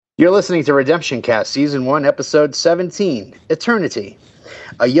You're listening to Redemption Cast, Season 1, Episode 17, Eternity.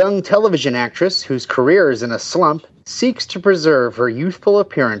 A young television actress whose career is in a slump seeks to preserve her youthful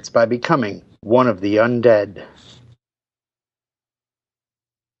appearance by becoming one of the undead.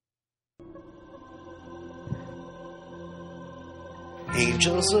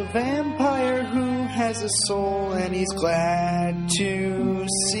 Angel's a vampire who has a soul and he's glad to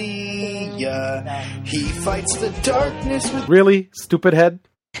see ya. He fights the darkness with Really? Stupid head?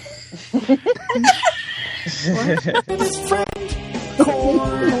 his friend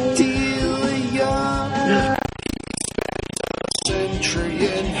Cordelia. Century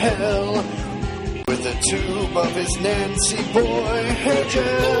in hell with a tube of his Nancy boy hair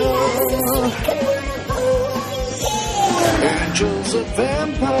gel. Angel's a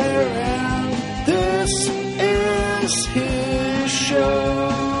vampire and this is his show.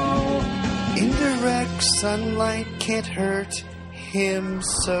 Indirect sunlight can't hurt him,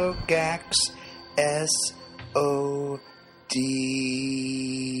 so Gax S.O.D.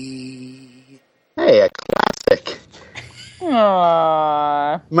 Hey, a classic.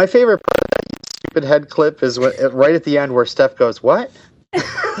 Aww. My favorite part of that stupid head clip is right at the end where Steph goes, "What?"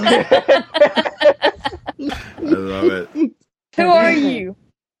 I love it. Who are you?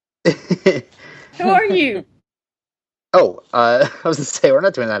 Who are you? Oh, I was going to say, we're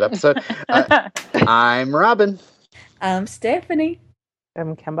not doing that episode. I'm Robin. I'm Stephanie.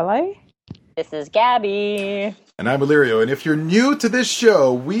 I'm Kimberly. This is Gabby. And I'm Illyrio, and if you're new to this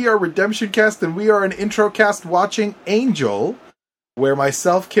show, we are Redemption Cast, and we are an intro cast watching Angel, where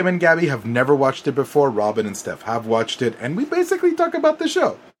myself, Kim, and Gabby have never watched it before. Robin and Steph have watched it, and we basically talk about the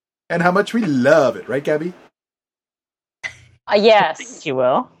show and how much we love it. Right, Gabby? Yes. You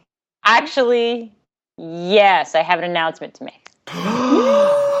will. Actually, yes. I have an announcement to make.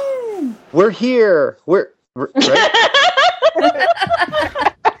 We're here. Right?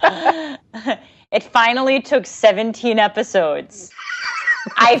 It finally took 17 episodes.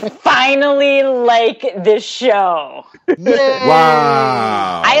 I finally like this show.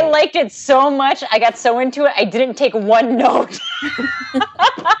 Wow. I liked it so much. I got so into it. I didn't take one note.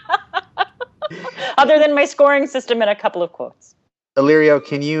 Other than my scoring system and a couple of quotes. Illyrio,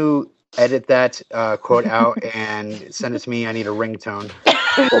 can you edit that quote out and send it to me? I need a ringtone.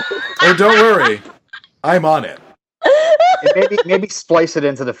 Oh, don't worry. I'm on it. And maybe splice it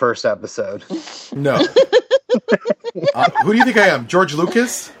into the first episode. No. Who do you think I am? George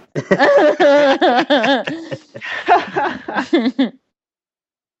Lucas? These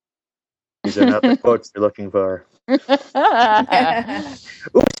are not the quotes you're looking for.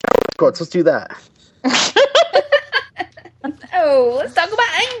 Ooh, quotes. Let's do that. Oh, let's talk about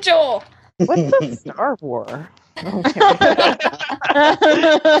Angel. What's the Star War?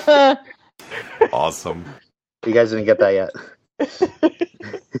 Awesome. You guys didn't get that yet.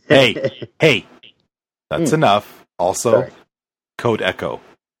 Hey. That's enough. Also, Sorry. Code Echo.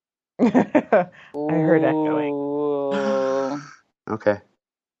 I heard echoing. Ooh. Okay.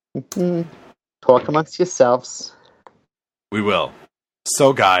 Talk amongst yourselves. We will.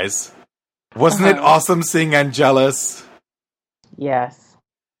 So, guys, wasn't it awesome seeing Angelus? Yes.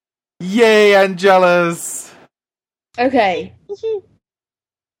 Yay, Angelus! Okay.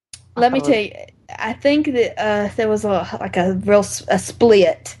 Let me tell you. I think that there was a real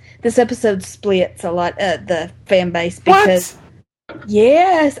split. This episode splits a lot the fan base because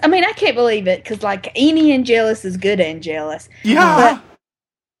yes, I mean I can't believe it because like any Angelus is good Angelus. Yeah.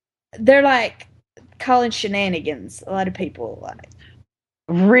 But they're like calling shenanigans. A lot of people like.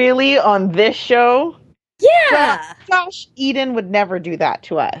 Really? On this show? Yeah. Josh Eden would never do that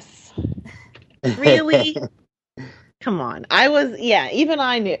to us. Really? Come on. Even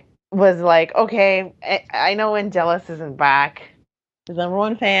I was like, okay, I know Angelus isn't back. His number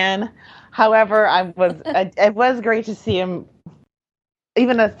one fan. However, it was great to see him,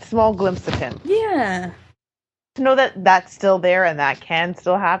 even a small glimpse of him. Yeah. To know that that's still there and that can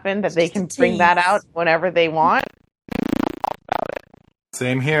still happen, that they can bring that out whenever they want.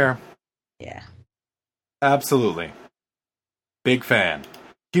 Same here. Yeah. Absolutely. Big fan.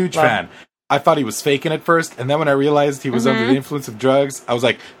 Huge fan. I thought he was faking at first, and then when I realized he was under the influence of drugs, I was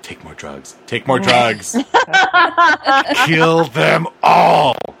like, take more drugs. Take more drugs. Kill them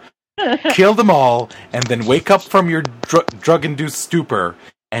all. Kill them all, and then wake up from your drug-induced stupor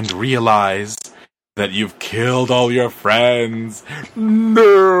and realize that you've killed all your friends.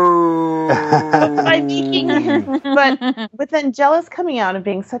 No! But with Angelus coming out and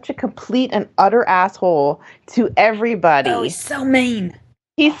being such a complete and utter asshole to everybody. Oh, he's so mean.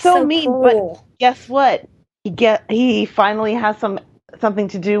 He's so mean, cruel. but guess what? He finally has something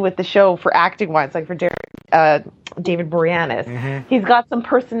to do with the show for acting wise, like for Derek David Boreanaz. Mhm. He's got some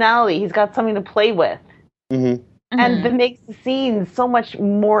personality. He's got something to play with. Mm-hmm. And that makes the scene so much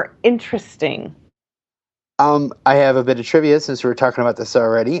more interesting. I have a bit of trivia since we were talking about this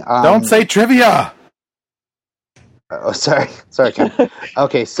already. Don't say trivia. Oh, sorry, Ken.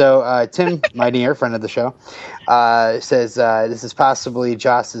 Okay, so Tim Minear, friend of the show, says this is possibly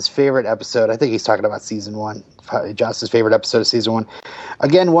Joss's favorite episode. I think he's talking about season 1. Joss's favorite episode of season 1.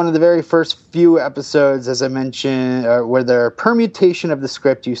 Again, one of the very first few episodes, as I mentioned, where the permutation of the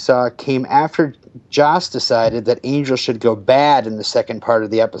script you saw came after Joss decided that Angel should go bad in the second part of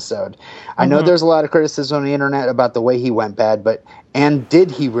the episode. I know there's a lot of criticism on the internet about the way he went bad, and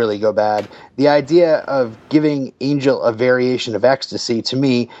did he really go bad? The idea of giving Angel a variation of ecstasy, to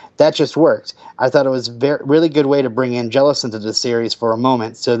me, that just worked. I thought it was a really good way to bring Angelus into the series for a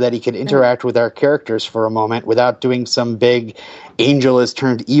moment so that he could interact with our characters for a moment without doing some big Angel is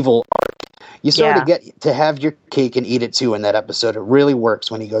turned evil arc. You sort of get to have your cake and eat it too in that episode. It really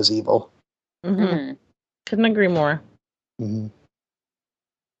works when he goes evil. Mm-hmm. Couldn't agree more. Mm-hmm.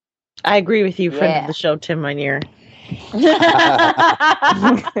 I agree with you, friend of the show, Tim Minear. I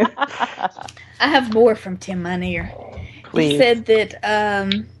have more from Tim Minear. Please. He said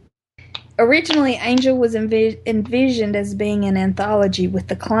that originally Angel was envisioned as being an anthology with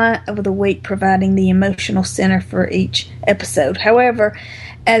the client of the week providing the emotional center for each episode. However,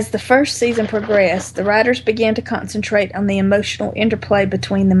 as the first season progressed, the writers began to concentrate on the emotional interplay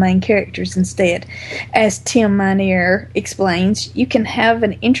between the main characters instead. As Tim Minear explains, you can have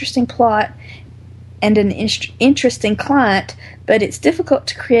an interesting plot and an interesting client, but it's difficult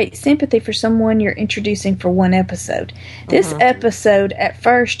to create sympathy for someone you're introducing for one episode. This episode, at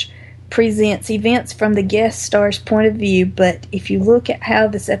first, presents events from the guest star's point of view, but if you look at how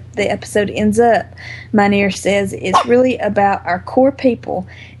the episode ends up, Minear says it's really about our core people,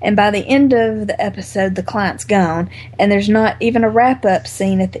 and by the end of the episode, the client's gone, and there's not even a wrap-up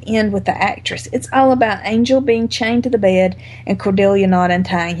scene at the end with the actress. It's all about Angel being chained to the bed and Cordelia not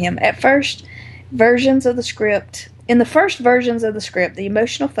untying him. In the first versions of the script, the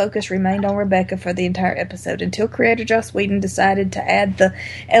emotional focus remained on Rebecca for the entire episode until creator Joss Whedon decided to add the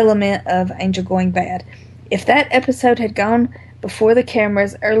element of Angel going bad. If that episode had gone before the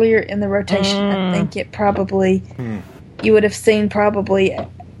cameras earlier in the rotation, I think it probably you would have seen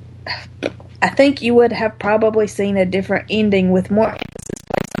I think you would have probably seen a different ending with more emphasis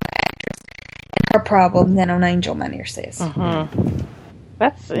placed on the actress and her problem than on Angel, Minear says.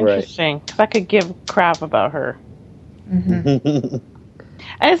 That's interesting, because I could give crap about her. And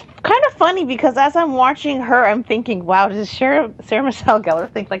it's kind of funny because as I'm watching her, I'm thinking, wow, does Sarah Michelle Gellar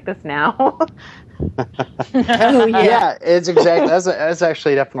think like this now? Oh, yeah. Yeah, it's exactly. That's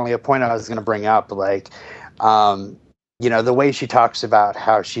actually definitely a point I was going to bring up. Like, the way she talks about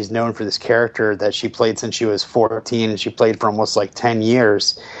how she's known for this character that she played since she was 14, and she played for almost like 10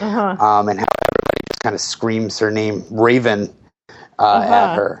 years, and how everybody just kind of screams her name, Raven,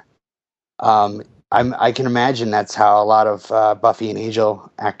 at her. I can imagine that's how a lot of Buffy and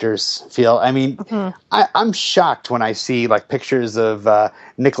Angel actors feel. I mean, I'm shocked when I see like pictures of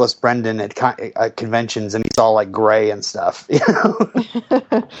Nicholas Brendan at conventions, and he's all like gray and stuff. You know?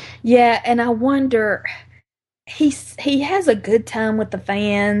 Yeah, and I wonder, he has a good time with the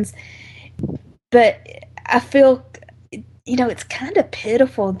fans, but I feel, it's kind of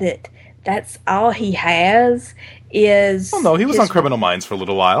pitiful that that's all he has is. Oh no, he was on Criminal Minds for a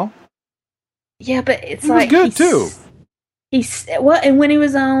little while. Yeah, but it's he like was good too. And when he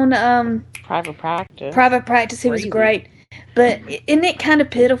was on Private Practice, he was great. But isn't it kind of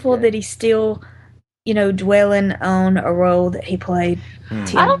pitiful that he's still, dwelling on a role that he played?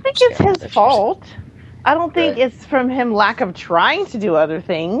 I don't think it's his fault. I don't think it's from him lack of trying to do other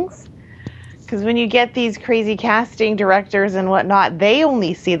things. Because when you get these crazy casting directors and whatnot, they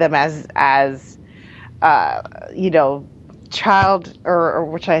only see them as child or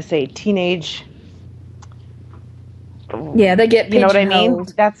what should I say, teenage. Yeah, they get you know what I mean.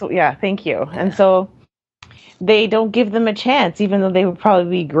 pigeonholed. Thank you. Yeah. And so they don't give them a chance, even though they would probably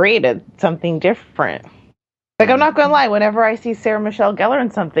be great at something different. Like, I'm not gonna lie, whenever I see Sarah Michelle Gellar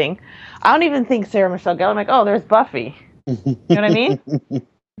in something, I don't even think Sarah Michelle Gellar. I'm like, oh, there's Buffy. You know what I mean?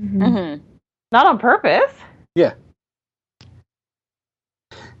 Not on purpose. Yeah.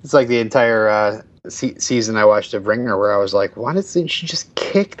 It's like the entire season I watched of Ringer, where I was like, why doesn't she just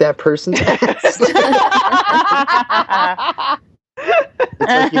kick that person's ass? It's like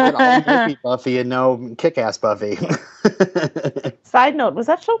you can all maybe Buffy and no kick-ass Buffy. Side note, was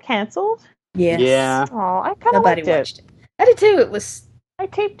that show canceled? Yes. Yeah. Oh, I kind of Nobody liked watched it. I did too. I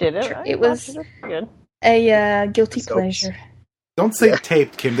taped it. It was good. a guilty So- pleasure. Don't say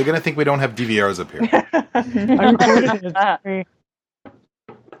taped, Kim. They're going to think we don't have DVRs up here. I recorded it. Sorry.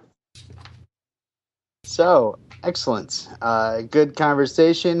 So, excellent. Good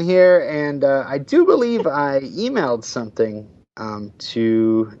conversation here, and I do believe I emailed something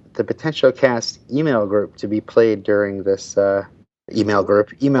to the Potential Cast email group to be played during this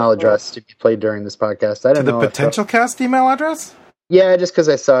email address to be played during this podcast. I don't know. The Potential Cast email address? Yeah, just because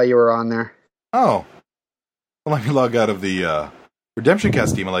I saw you were on there. Oh. Well, let me log out of the Redemption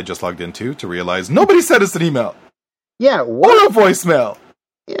Cast email I just logged into to realize nobody sent us an email. Yeah, Or what? a voicemail.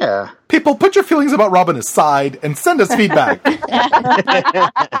 Yeah. People, put your feelings about Robin aside and send us feedback. Is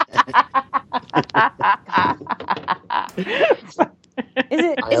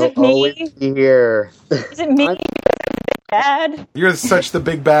it I'll me? always be here. Is it me? Bad? You're such the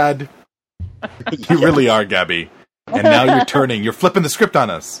big bad. You really are, Gabby. And now you're turning. You're flipping the script on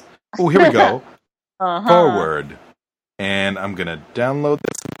us. Oh, here we go. Uh-huh. Forward. And I'm going to download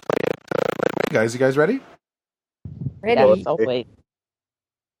this and play it. Guys, you guys ready? Ready? Oh, wait.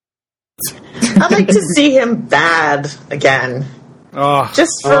 I'd like to see him bad again. Oh,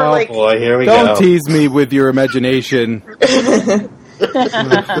 Just for like boy, here we Don't go. tease me with your imagination. No,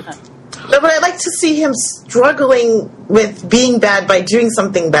 but I'd like to see him struggling with being bad by doing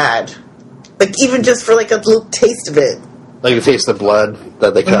something bad. Like, even just for, like, a little taste of it. Like a taste of blood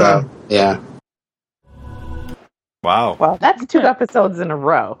that they cut out. Yeah. Wow. Well, that's 2 episodes in a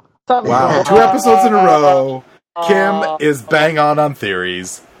row. So, Wow. 2 episodes in a row. Kim is bang on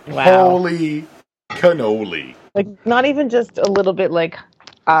theories. Wow. Holy cannoli. Like, not even just a little bit, like,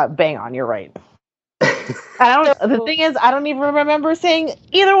 bang on, you're right. The thing is, I don't even remember saying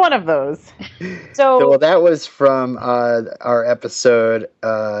either one of those. So, well, that was from our episode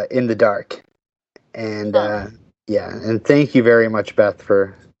In the Dark. And, yeah, and thank you very much, Beth,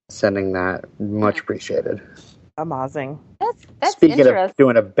 for sending that. Much appreciated. Amazing. That's Speaking interesting. of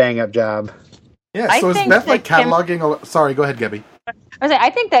doing a bang-up job. Yeah, I so is think Beth like that Kim- cataloging? Sorry, go ahead, Gabby. I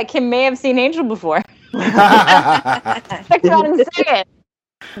think that Kim may have seen Angel before. Check it out and say it.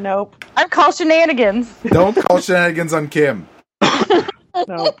 Nope. I call shenanigans. Don't call shenanigans on Kim.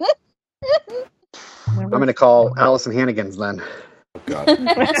 Nope. I'm going to call Allison Hannigan's then. Oh, God.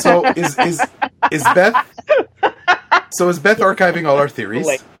 So is Beth? So is Beth archiving all our theories?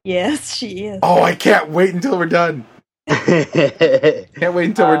 Yes, she is. Oh, I can't wait until we're done. Can't wait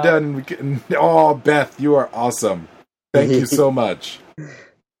until we're done. Oh, Beth, you are awesome. Thank you so much.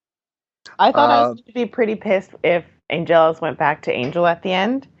 I thought I was going to be pretty pissed if Angelus went back to Angel at the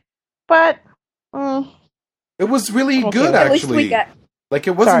end, but It was really Okay, good, well, At least we actually. got. Like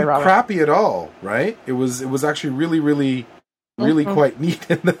it wasn't Sorry, Robert. crappy at all, right? It was actually really quite neat.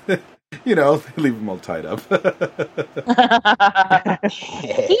 You know, they leave them all tied up.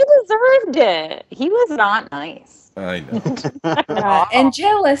 He deserved it. He was not nice. I know.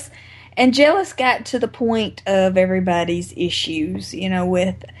 Angelus got to the point of everybody's issues,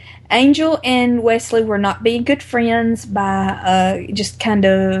 with Angel and Wesley were not being good friends by just kind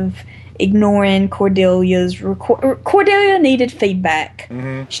of ignoring Cordelia's. Cordelia needed feedback.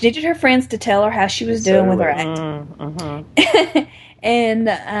 Mm-hmm. She needed her friends to tell her how she was doing with her acting. And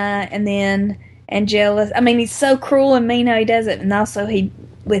then Angelus, he's so cruel and mean how he does it, and also he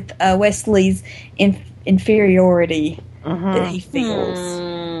with Wesley's inferiority that he feels.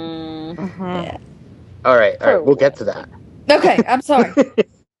 Yeah. All right, we'll get to that. Okay, I'm sorry.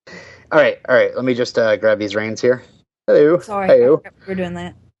 All right. Let me just grab these reins here. Hello. Sorry, Hello. I forgot we were doing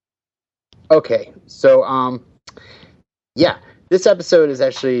that. Okay, so yeah, this episode is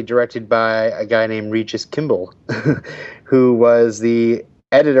actually directed by a guy named Regis Kimball, who was the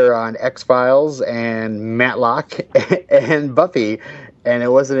editor on X-Files and Matlock and Buffy, and it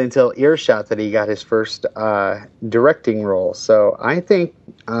wasn't until Earshot that he got his first directing role. So I think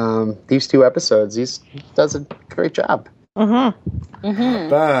these 2 episodes, he does a great job.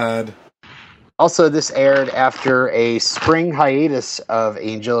 Bad. Also, this aired after a spring hiatus of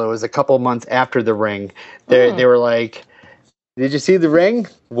Angel. It was a couple months after The Ring. They were like, "Did you see The Ring?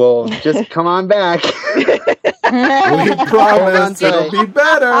 Well, just come on back." We promise it'll be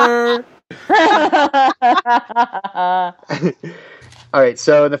better. All right,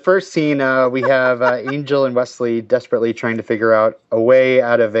 so in the first scene, we have Angel and Wesley desperately trying to figure out a way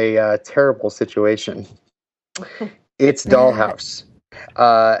out of a terrible situation. It's Dollhouse.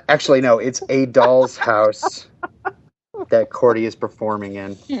 Actually, no, it's a doll's house that Cordy is performing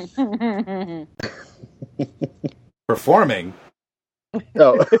in. Performing?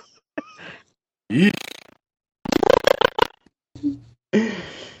 Oh.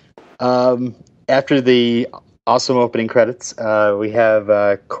 After the awesome opening credits, we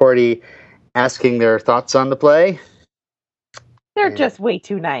have Cordy asking their thoughts on the play. They're just way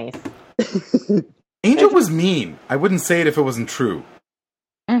too nice. Angel was mean. I wouldn't say it if it wasn't true.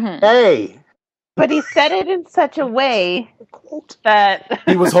 Mm-hmm. Hey! But he said it in such a way that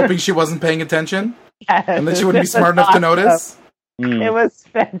He was hoping she wasn't paying attention, Yes, and that she wouldn't be it smart was enough to awesome. notice. It was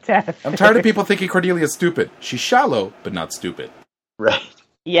fantastic. I'm tired of people thinking Cordelia's stupid. She's shallow, but not stupid. Right.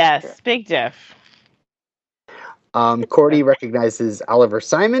 Yes, big diff. Cordy recognizes Oliver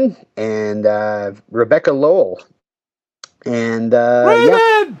Simon and Rebecca Lowell. And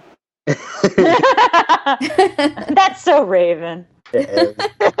Raven! That's so Raven.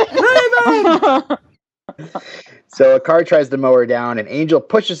 So a car tries to mow her down, and Angel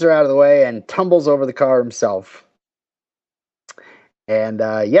pushes her out of the way and tumbles over the car himself. And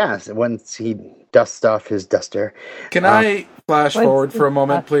so once he dusts off his duster. Can I flash forward for a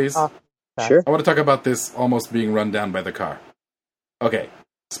moment, please? Sure. I want to talk about this almost being run down by the car. Okay,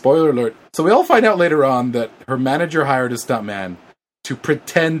 spoiler alert. So we all find out later on that her manager hired a stuntman to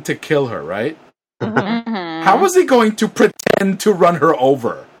pretend to kill her, right? Mm-hmm. How was he going to pretend to run her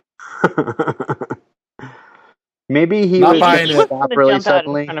over? Maybe he Not was buying going to it. stop Gonna really jump out in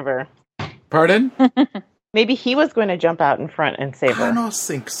suddenly. front of her. Pardon? Maybe he was going to jump out in front and save I her. don't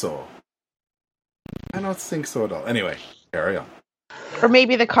think so. I don't think so at all. Anyway, carry on. Or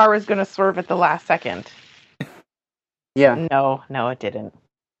maybe the car was going to swerve at the last second. Yeah. No, it didn't.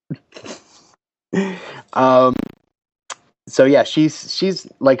 So yeah, she's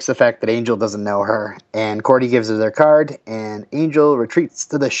likes the fact that Angel doesn't know her, and Cordy gives her their card, and Angel retreats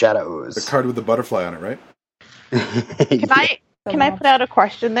to the shadows. The card with the butterfly on it, right? Can I put out a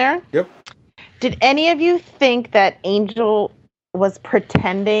question there? Yep. Did any of you think that Angel was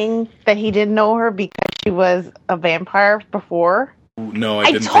pretending that he didn't know her because she was a vampire before? Ooh, no, I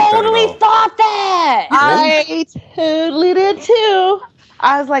I didn't totally think that thought that. I totally did too.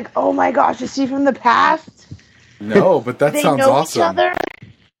 I was like, oh my gosh, is she from the past? at all. No, but that They sounds know awesome. each other?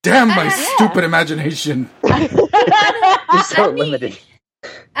 Damn my stupid imagination. It's so limited.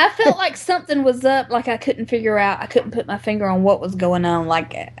 I felt like something was up, like I couldn't figure out. I couldn't put my finger on what was going on.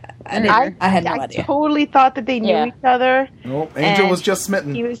 Like I had no idea. Totally thought that they knew Yeah. each other. No, Angel And was just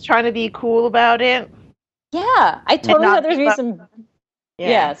smitten. He was trying to be cool about it. Yeah, I totally not thought there'd be give up. some.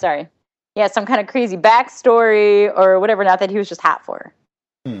 Yeah, sorry. Yeah, some kind of crazy backstory or whatever. Not that he was just hot for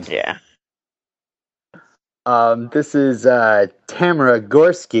her. Yeah. This is Tamara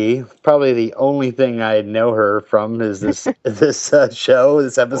Gorski. Probably the only thing I know her from is this show,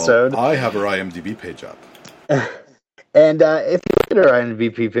 this episode. Well, I have her IMDb page up. And if you look at her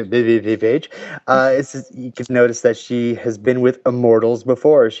IMDb page, you can notice that she has been with Immortals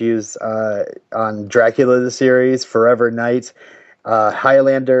before. She was on Dracula the series, Forever Night,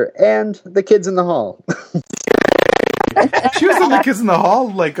 Highlander, and The Kids in the Hall. She was in The Kids in the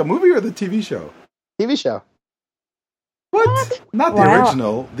Hall, like a movie or the TV show? TV show. What? Not the Wow.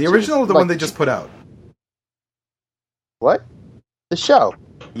 original. The original or the one they just put out? What? The show.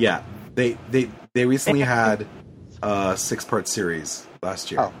 Yeah. They recently had a 6-part series last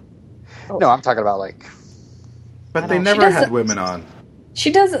year. Oh. No, I'm talking about like... But they She never doesn't- had women on.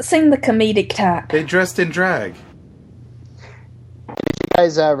 She doesn't seem the comedic type. They dressed in drag. You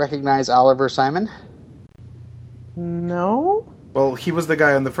guys recognize Oliver Simon? No? Well, he was the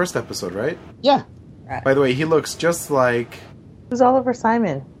guy on the first episode, right? Yeah. By the way, he looks just like... Who's Oliver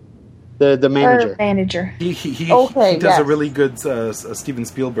Simon? The manager. Her manager. He Okay, does a yes. really good Steven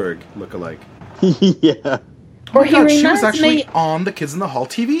Spielberg look-alike. Yeah. Or Oh my he God, she was reminds actually me. on the Kids in the Hall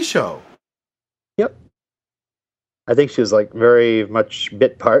TV show. Yep. I think she was like very much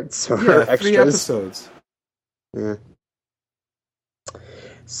bit parts or Yeah, 3 extras. episodes. Yeah.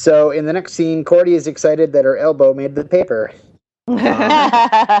 So in the next scene, Cordy is excited that her elbow made the paper.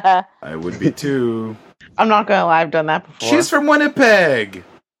 I would be too. I'm not gonna lie, I've done that before. She's from Winnipeg.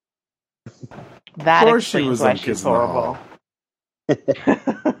 that Of course she explains was why on she's Kids in the Hall.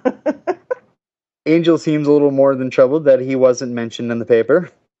 horrible. Angel seems a little more than troubled that he wasn't mentioned in the paper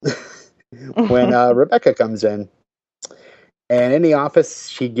when Rebecca comes in. And in the office,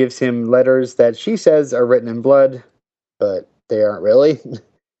 she gives him letters that she says are written in blood, but they aren't really.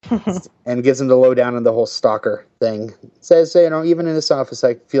 And gives him the lowdown on the whole stalker thing. Says, even in this office,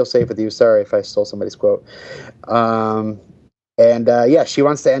 I feel safe with you. Sorry if I stole somebody's quote. She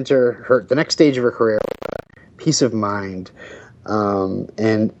wants to enter the next stage of her career, peace of mind.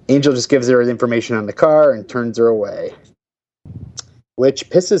 And Angel just gives her the information on the car and turns her away, which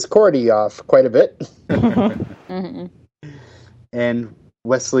pisses Cordy off quite a bit. Mm-hmm. And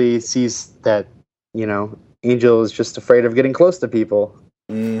Wesley sees that, Angel is just afraid of getting close to people.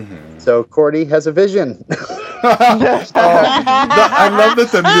 Mm-hmm. So Cordy has a vision. I love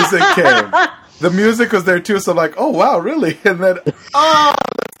that the music came. The music was there too, so I'm like, oh wow, really? And then, oh,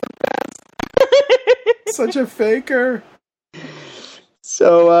 such a faker.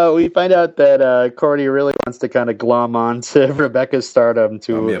 So we find out that Cordy really wants to kind of glom on to Rebecca's stardom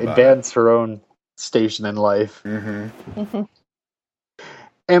to advance her own station in life. Mm-hmm.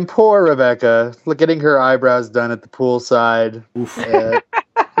 And poor Rebecca, getting her eyebrows done at the poolside.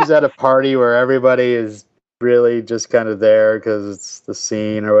 She's at a party where everybody is really just kind of there because it's the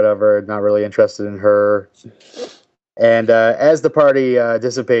scene or whatever, not really interested in her. And as the party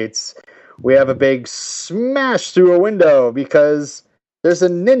dissipates, we have a big smash through a window because there's a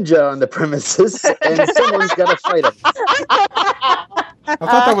ninja on the premises and someone's got to fight him. I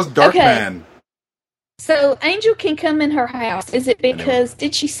thought that was Darkman. So Angel can come in her house. Is it because,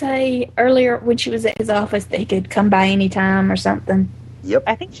 did she say earlier when she was at his office that he could come by anytime or something? Yep.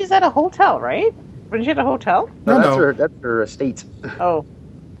 I think she's at a hotel, right? Wasn't she at a hotel? No, that's her estate. Oh.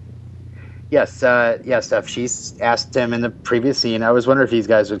 Yes, Steph. She's asked him in the previous scene. I was wondering if these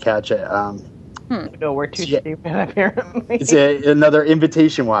guys would catch it. No, we're too stupid, apparently. It's another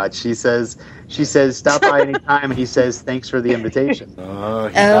invitation watch. She says, stop by anytime, and he says, thanks for the invitation. Oh,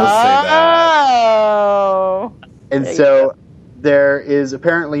 he does say that. Oh. And so there is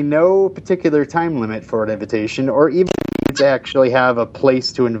apparently no particular time limit for an invitation, or even to actually have a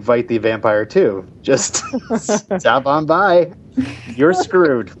place to invite the vampire to. Just stop on by. You're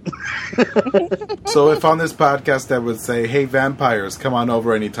screwed. So if on this podcast I would say, hey, vampires, come on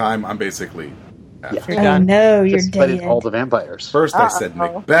over anytime, I'm basically... You're Oh done. no, you're Just letting dead. all the vampires. First I said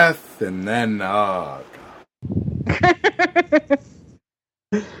Macbeth, and then,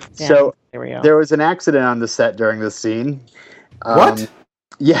 So There we go. there was an accident on the set during this scene. What?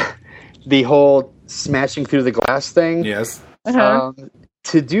 Yeah, the whole smashing through the glass thing. yes.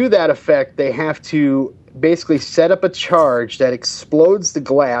 To do that effect, they have to basically set up a charge that explodes the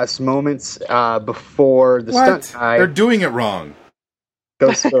glass moments before the What? stunt guy They're doing it wrong.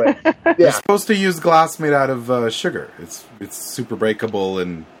 goes through it. They're Yeah, supposed to use glass made out of sugar. It's super breakable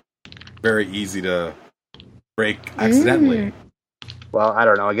and very easy to break accidentally. well, I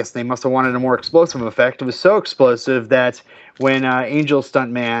don't know. I guess they must have wanted a more explosive effect. It was so explosive that when Angel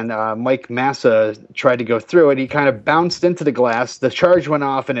stuntman Mike Massa tried to go through it, he kind of bounced into the glass. The charge went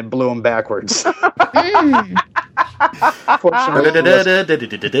off and it blew him backwards.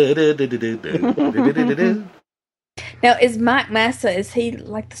 Now, is Mike Massa, is he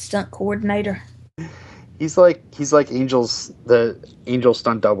like the stunt coordinator? He's like the Angel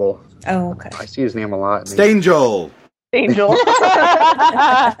stunt double. Oh, okay. I see his name a lot. Stangel. Angel.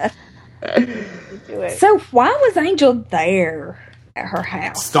 Do it. So why was Angel there at her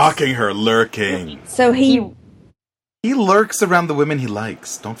house? Stalking her, lurking. So he He lurks around the women he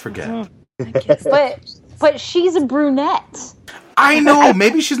likes. Don't forget. But she's a brunette. I know.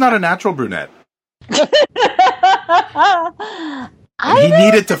 Maybe she's not a natural brunette. And he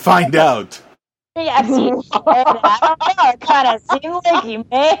needed to find out. Yes, he did. I don't know. It kind of seems like he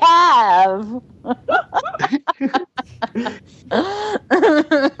may have.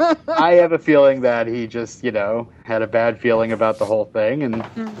 I have a feeling that he just, had a bad feeling about the whole thing and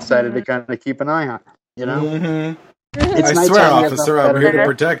decided to kind of keep an eye on it, Mm-hmm. It's I nighttime, swear, he has officer, nothing I'm here to better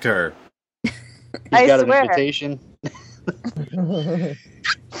protect her. He's got an invitation.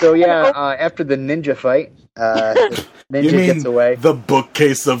 So after the ninja fight, the ninja You mean gets away. the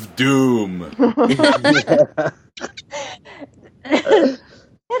bookcase of doom?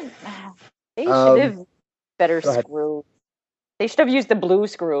 They should have better go ahead. screws. They should have used the blue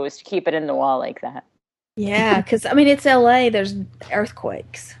screws to keep it in the wall like that. yeah, because it's LA. There's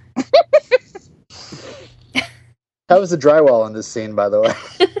earthquakes. How was the drywall in this scene, by the way?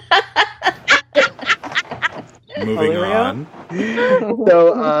 Moving on.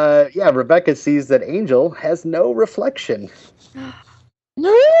 So, Rebecca sees that Angel has no reflection.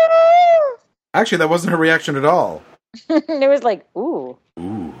 Actually, that wasn't her reaction at all. It was like, ooh,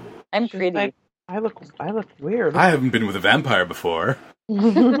 Ooh. I'm pretty. I look weird. I haven't been with a vampire before.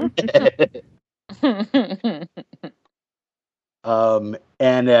 The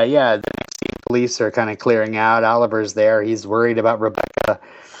police are kind of clearing out. Oliver's there. He's worried about Rebecca.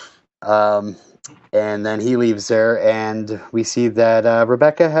 And then he leaves her, and we see that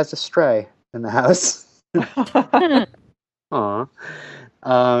Rebecca has a stray in the house.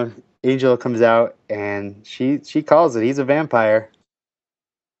 Aww. Angel comes out, and she calls it. He's a vampire.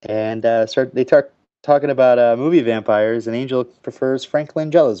 And they start talking about movie vampires, and Angel prefers Frank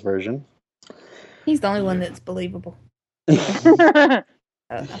Langella's version. He's the only one that's believable. I'm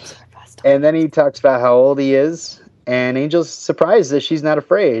sorry, Boston. And then he talks about how old he is, and Angel's surprised that she's not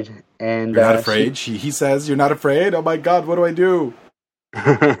afraid. And You're not afraid? He says, you're not afraid? Oh my god, what do I do?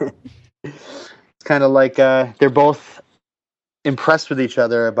 It's kind of like they're both impressed with each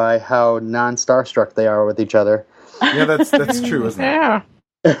other by how non-starstruck they are with each other. Yeah, that's true, isn't it?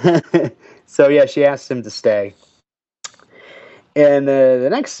 Yeah. So yeah, she asks him to stay. And the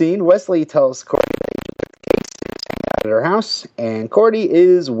next scene, Wesley tells Cordy at her house, and Cordy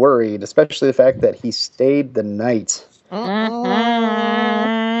is worried, especially the fact that he stayed the night.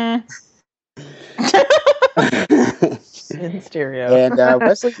 In stereo. And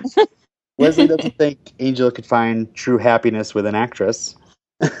Wesley doesn't think Angel could find true happiness with an actress.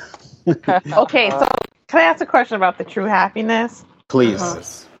 Okay, so can I ask a question about the true happiness?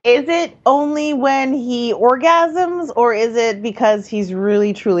 Please. Is it only when he orgasms, or is it because he's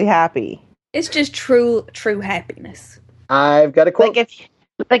really, truly happy? It's just true happiness. I've got a quote.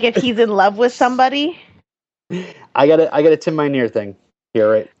 Like if he's in love with somebody? I got a Tim Minear thing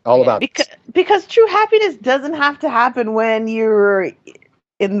here, right? All about because true happiness doesn't have to happen when you're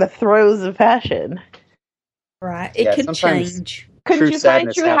in the throes of passion. Right. It can change. Couldn't you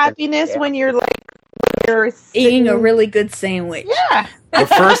find true happiness when you're like eating a really good sandwich? Yeah. The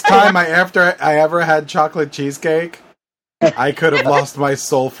first time I ever had chocolate cheesecake, I could have lost my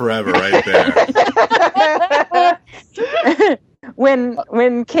soul forever right there.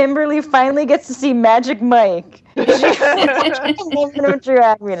 When Kimberly finally gets to see Magic Mike, moment of true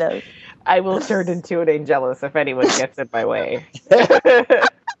happiness. I will turn into an Angelus if anyone gets in my way.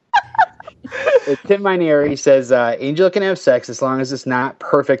 Tim Minear, he says, Angel can have sex as long as it's not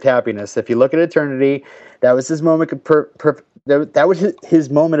perfect happiness. If you look at eternity, that was his moment of that was his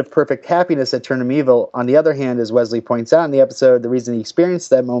moment of perfect happiness that turned him evil. On the other hand, as Wesley points out in the episode, the reason he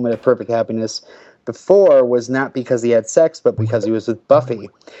experienced that moment of perfect happiness before was not because he had sex, but because he was with Buffy.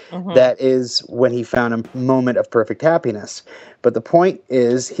 Mm-hmm. That is when he found a moment of perfect happiness. But the point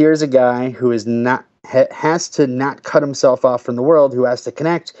is, here's a guy who is has to not cut himself off from the world, who has to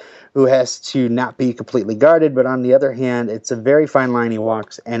connect, who has to not be completely guarded, but on the other hand, it's a very fine line he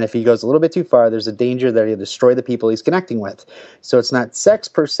walks, and if he goes a little bit too far, there's a danger that he'll destroy the people he's connecting with. So it's not sex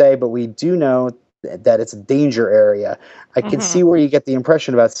per se, but we do know that it's a danger area. I can see where you get the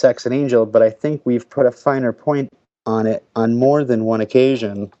impression about sex and Angel, but I think we've put a finer point on it on more than one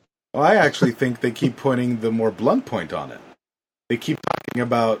occasion. Well, I actually think they keep pointing the more blunt point on it. They keep talking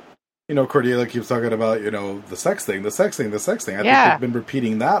about, Cordelia keeps talking about, the sex thing. I think they've been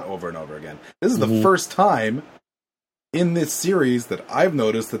repeating that over and over again. This is the first time in this series that I've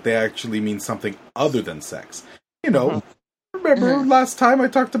noticed that they actually mean something other than sex. Remember last time I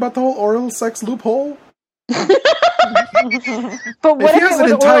talked about the whole oral sex loophole? But what if he has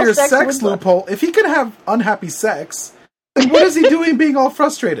an entire sex loophole, if he can have unhappy sex, then what is he doing being all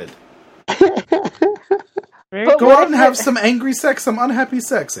frustrated? Go out and have some angry sex, some unhappy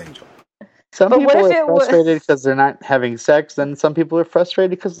sex, Angel. Some people are frustrated because they're not having sex, and some people are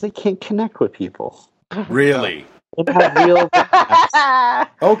frustrated because they can't connect with people. Really? Real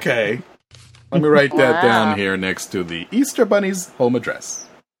Okay. Let me write that down here next to the Easter Bunny's home address.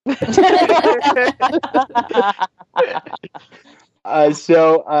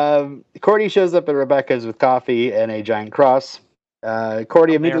 So Cordy shows up at Rebecca's with coffee and a giant cross.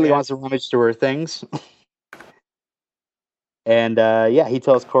 Cordy immediately wants to rummage through her things. And he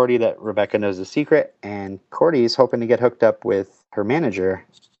tells Cordy that Rebecca knows the secret, and Cordy's hoping to get hooked up with her manager.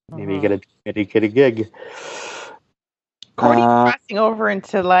 Maybe get a gig. Cordy's crossing over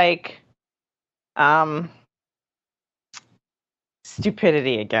into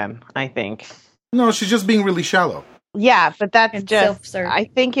stupidity again, I think. No, she's just being really shallow. Yeah, but that's it's just self-serving. I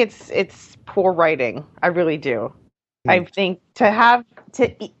think it's poor writing. I really do. I think to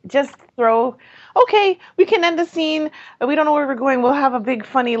just throw, okay, we can end the scene. We don't know where we're going. We'll have a big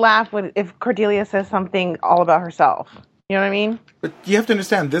funny laugh if Cordelia says something all about herself. You know what I mean? But you have to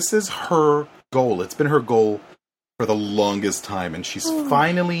understand, this is her goal. It's been her goal for the longest time, and she's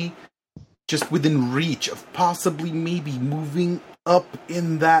finally just within reach of possibly maybe moving up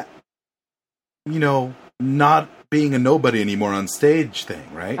in that, not being a nobody anymore on stage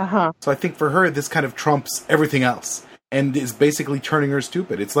thing, right? Uh-huh. So I think for her, this kind of trumps everything else and is basically turning her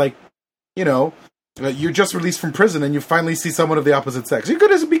stupid. It's like, you're just released from prison and you finally see someone of the opposite sex. You're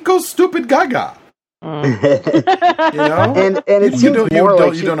going to go stupid gaga. And it seems you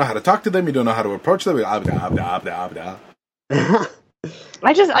don't know how to talk to them. You don't know how to approach them.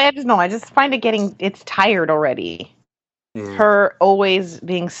 I just find it's tired already. Her always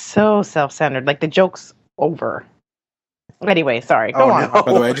being so self-centered, like the joke's over. Anyway, sorry. Go on. No.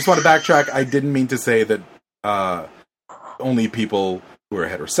 By the way, I just want to backtrack. I didn't mean to say that only people who are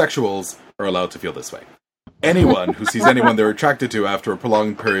heterosexuals are allowed to feel this way. Anyone who sees anyone they're attracted to after a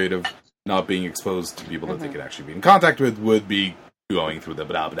prolonged period of not being exposed to people that they could actually be in contact with would be going through the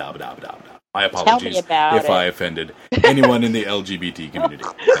blah, blah, blah, blah, blah. My apologies if I offended anyone in the LGBT community.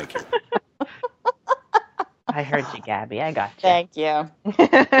 Thank you. I heard you, Gabby. I got you. Thank you.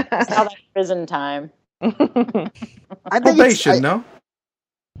 It's all that prison time. I think Probation, no?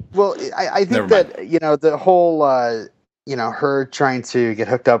 Well, I think that, the whole, her trying to get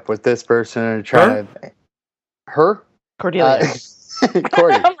hooked up with this person and trying to... Her? Cordelia.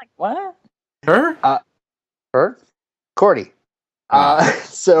 Cordy. I'm like, what? Her? Her? Cordy.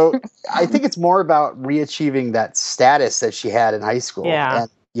 So I think it's more about reachieving that status that she had in high school. Yeah.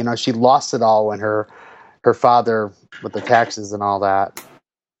 And, she lost it all when her father, with the taxes and all that.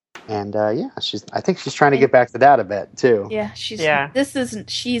 And, I think she's trying to get back to that a bit, too. Yeah, she's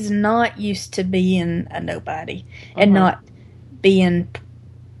not used to being a nobody and not being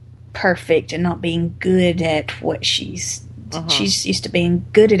perfect and not being good at what she's used to being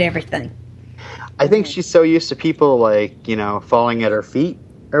good at everything. I think she's so used to people falling at her feet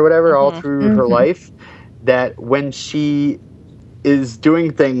or whatever all through her life that when she is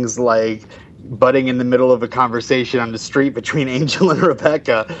doing things like butting in the middle of a conversation on the street between Angel and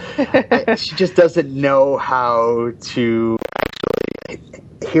Rebecca, she just doesn't know how to actually...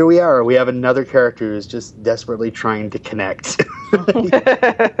 Here we are. We have another character who's just desperately trying to connect.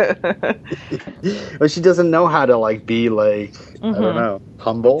 But she doesn't know how to be I don't know,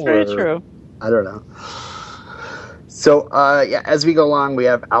 humble. That's very true. I don't know. So, as we go along, we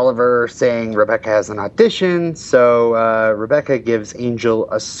have Oliver saying Rebecca has an audition. So, Rebecca gives Angel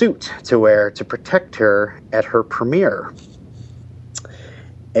a suit to wear to protect her at her premiere.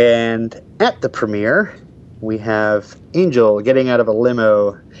 And at the premiere, we have Angel getting out of a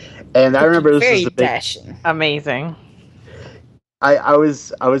limo. And I remember this was a big... dashing. Amazing. I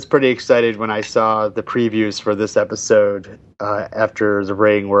was pretty excited when I saw the previews for this episode after the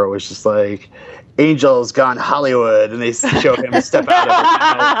ring, where it was just like Angel's gone Hollywood, and they show him step out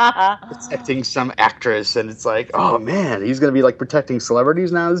of it, protecting some actress, and it's like, oh man, he's going to be protecting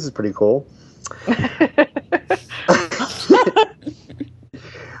celebrities now. This is pretty cool.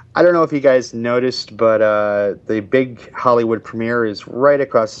 I don't know if you guys noticed, but the big Hollywood premiere is right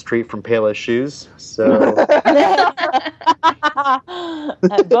across the street from Payless Shoes. So,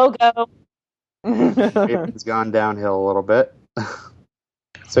 BOGO. It's gone downhill a little bit.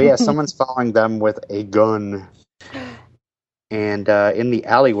 So yeah, someone's following them with a gun. And in the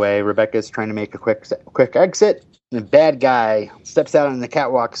alleyway, Rebecca's trying to make a quick exit. And a bad guy steps out on the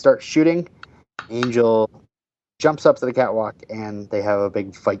catwalk, starts shooting. Angel jumps up to the catwalk, and they have a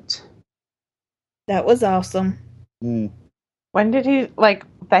big fight. That was awesome. When did he,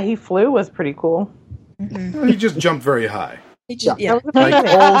 that he flew was pretty cool. Mm-hmm. He just jumped very high. Yeah. Like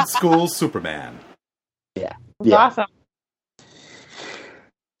old school Superman. Yeah. It was awesome.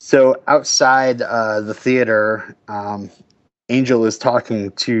 So outside the theater, Angel is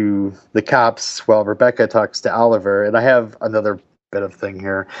talking to the cops while Rebecca talks to Oliver. And I have another bit of thing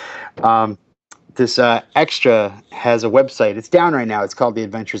here. This extra has a website. It's down right now. It's called The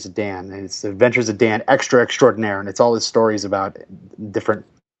Adventures of Dan. And it's Adventures of Dan Extra Extraordinaire. And it's all his stories about different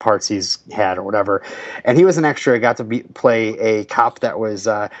parts he's had or whatever. And he was an extra. Got to play a cop that was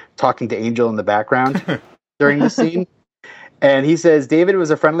talking to Angel in the background during the scene. And he says, David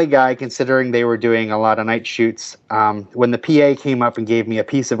was a friendly guy considering they were doing a lot of night shoots. When the PA came up and gave me a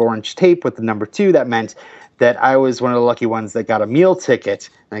piece of orange tape with the number 2, that meant that I was one of the lucky ones that got a meal ticket,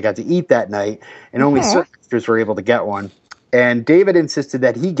 and I got to eat that night, and only certain actors were able to get one. And David insisted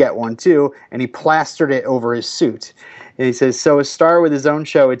that he get one too, and he plastered it over his suit. And he says, so a star with his own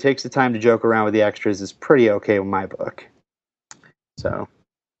show, it takes the time to joke around with the extras, is pretty okay with my book. So,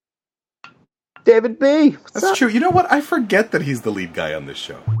 David B. That's true. You know what? I forget that he's the lead guy on this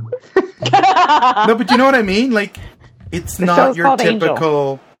show. No, but you know what I mean? It's The not show's your called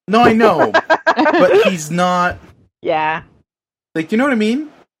typical... Angel. No, I know. But he's not... Yeah. You know what I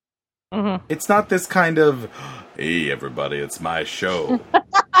mean? Mm-hmm. It's not this kind of, hey, everybody, it's my show.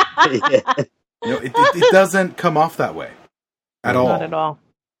 It doesn't come off that way. At all. Not at all.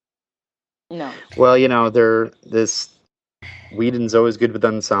 No. Well, Whedon's always good with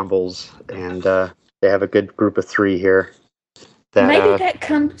ensembles, and they have a good group of 3 here. Maybe that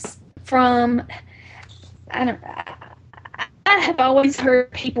comes from... I have always heard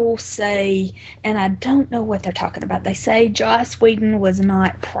people say, and I don't know what they're talking about. They say Joss Whedon was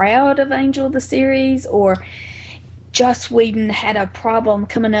not proud of Angel the series, or Joss Whedon had a problem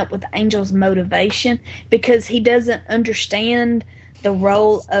coming up with Angel's motivation because he doesn't understand the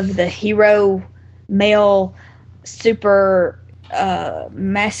role of the hero, male, super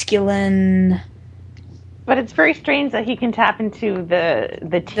masculine. But it's very strange that he can tap into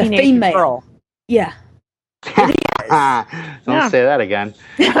the teenage female girl. Yeah. Don't say that again.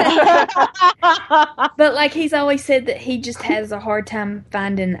 But like he's always said that he just has a hard time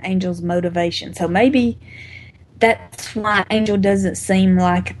finding Angel's motivation. So maybe that's why Angel doesn't seem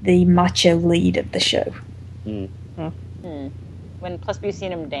like the macho lead of the show. When plus we've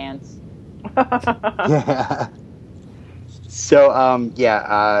seen him dance. Yeah. So,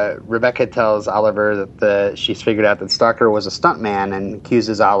 Rebecca tells Oliver that she's figured out that Stalker was a stuntman and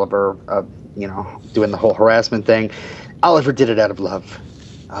accuses Oliver of, doing the whole harassment thing. Oliver did it out of love.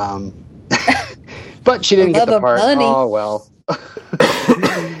 But she didn't get the part. Money. Oh, well.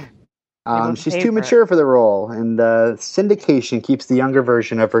 She's too mature for the role, and syndication keeps the younger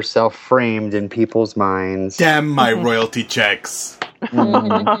version of herself framed in people's minds. Damn my royalty checks.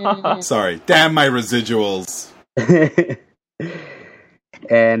 Sorry. Damn my residuals.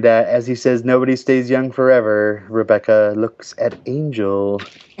 And as he says, nobody stays young forever. Rebecca looks at Angel.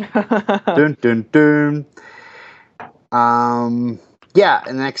 Dun, dun, dun. In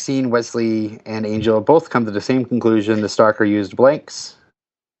the next scene, Wesley and Angel both come to the same conclusion. The Stalker used blanks.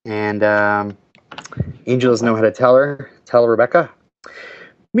 And Angel doesn't know how to tell Rebecca.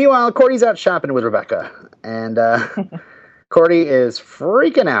 Meanwhile, Cordy's out shopping with Rebecca. And Cordy is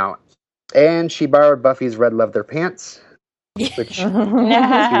freaking out. And she borrowed Buffy's red leather pants, which she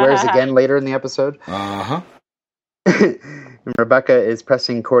wears again later in the episode. Uh-huh. And Rebecca is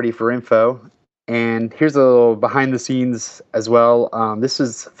pressing Cordy for info. And here's a little behind the scenes as well. This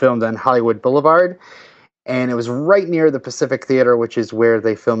was filmed on Hollywood Boulevard. And it was right near the Pacific Theater, which is where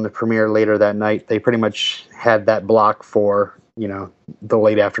they filmed the premiere later that night. They pretty much had that block for, the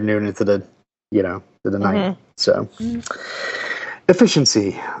late afternoon into the, to the night. So,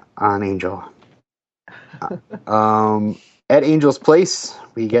 efficiency on Angel. At Angel's place,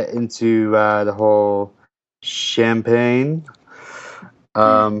 we get into the whole champagne.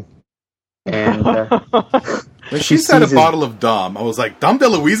 And When she said a bottle of Dom, I was like, Dom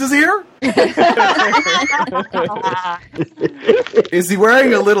DeLuise is here? Is he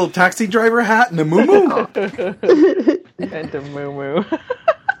wearing a little taxi driver hat and a moo-moo? And a moo-moo.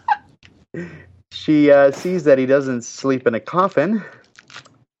 She sees that he doesn't sleep in a coffin.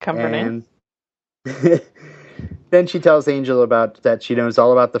 Comforting. And then she tells Angel about that she knows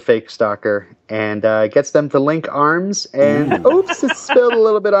all about the fake Stalker and gets them to link arms. And oops, it spilled a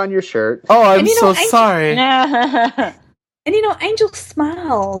little bit on your shirt. Oh, I'm so sorry. And Angel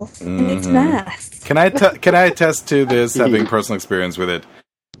smiles, and it's nice. Can I attest to this, having personal experience with it?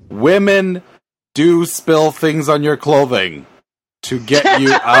 Women do spill things on your clothing to get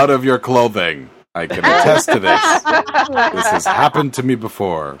you out of your clothing. I can attest to this. This has happened to me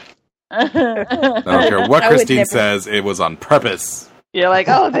before. I don't care what Christine says, it was on purpose. You're like,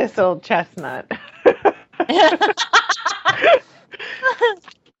 oh, this old chestnut.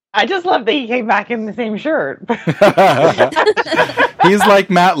 I just love that he came back in the same shirt. He's like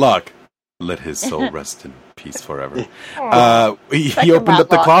Matlock. Let his soul rest in peace forever. He opened up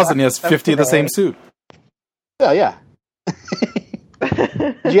the closet and he has 50 of the same suit. Oh, yeah.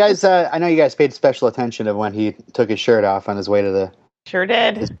 Did you guys, I know you guys paid special attention to when he took his shirt off on his way to the Sure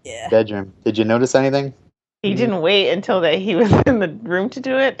did. his bedroom. Did you notice anything? He didn't wait until that he was in the room to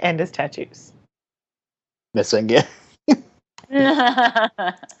do it, and his tattoos. Missing, yeah.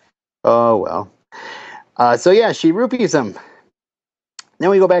 Oh, well. She rupees him.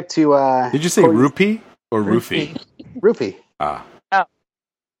 Then we go back to... Did you say rupee or roofie? Roofie. Ah. Oh.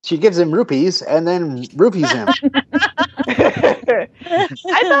 She gives him rupees and then rupees him. I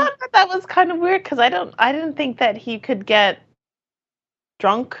thought that was kind of weird because I didn't think that he could get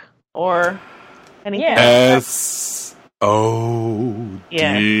drunk or anything. S-O-D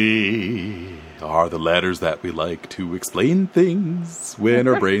are the letters that we like to explain things when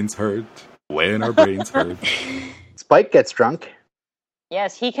our brains hurt. When our brains hurt. Spike gets drunk.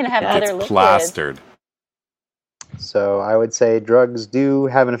 Yes, he can have other Gets liquids. plastered. So I would say drugs do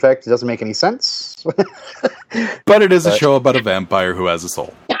have an effect. It doesn't make any sense. But it is a show about a vampire who has a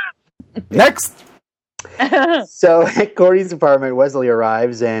soul. Next! So at Cordy's apartment, Wesley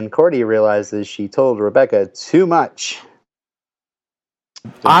arrives, and Cordy realizes she told Rebecca too much.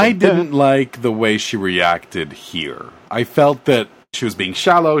 I didn't like the way she reacted here. I felt that she was being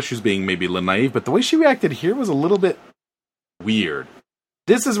shallow, she was being maybe a little naive, but the way she reacted here was a little bit weird.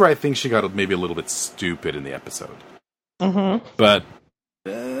 This is where I think she got maybe a little bit stupid in the episode. Mm-hmm. But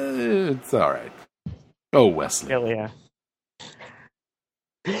it's all right. Oh, Wesley. Yeah.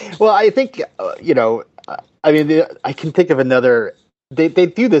 Well, I think, I can think of another... They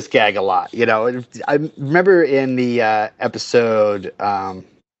do this gag a lot, I remember in the episode, I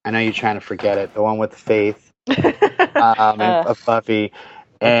know you're trying to forget it, the one with Faith, of Buffy,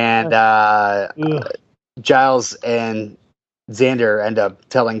 and Giles and Xander end up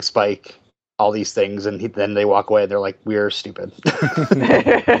telling Spike all these things, and then they walk away. And they're like, "We're stupid."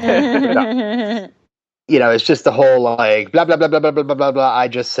 You know, it's just the whole like blah blah blah blah blah blah blah blah blah. I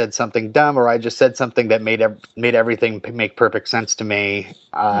just said something dumb, or I just said something that made everything make perfect sense to me.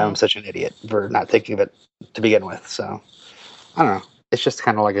 I'm such an idiot for not thinking of it to begin with. So I don't know. It's just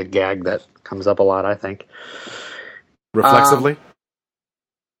kind of like a gag that comes up a lot, I think. Reflexively?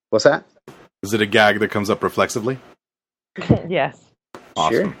 What's that? Is it a gag that comes up reflexively? Yes.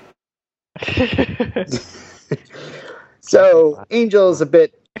 Awesome. Sure. So Angel's a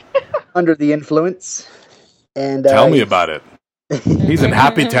bit under the influence, and Tell me about it. He's in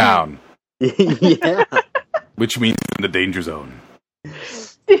Happy Town, yeah. which means in the danger zone.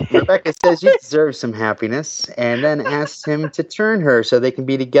 Rebecca says you deserve some happiness, and then asks him to turn her so they can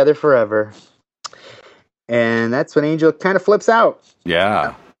be together forever. And that's when Angel kind of flips out.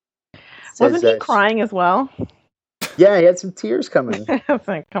 Yeah. Wasn't he crying as well? Yeah, he had some tears coming. I was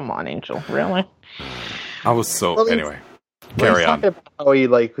like, come on, Angel, really? I was so... Well, anyway, Well, carry he's on. talking about how he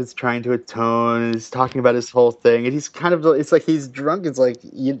was trying to atone, and he's talking about his whole thing, and he's kind of, it's like he's drunk. It's like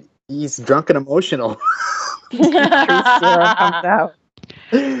he's drunk and emotional. Truth serum comes out.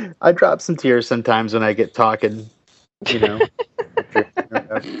 I drop some tears sometimes when I get talking, you know.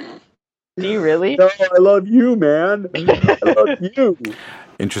 Do you really? No, I love you, man. I love you.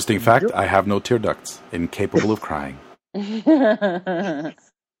 Interesting fact, I have no tear ducts, incapable of crying.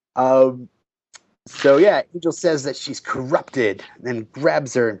 So yeah, Angel says that she's corrupted, and then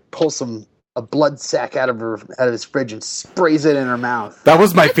grabs her and pulls a blood sack out of his fridge and sprays it in her mouth. That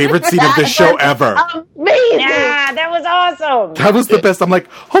was my favorite scene of this show ever. Amazing! Yeah, that was awesome. That was the best. I'm like,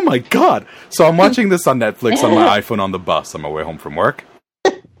 oh my god. So I'm watching this on Netflix on my iPhone on the bus on my way home from work.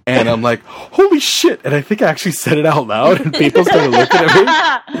 And I'm like, holy shit. And I think I actually said it out loud, and people started looking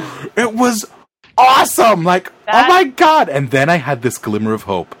at me. It was awesome. Like, oh my god. And then I had this glimmer of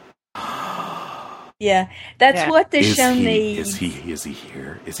hope. Yeah, that's what this show Is needs. he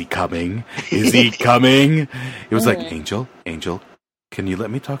here? Is he coming? Is he coming? It was like, Angel, can you let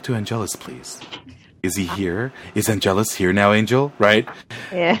me talk to Angelus, please? Is he here? Is Angelus here now, Angel? Right?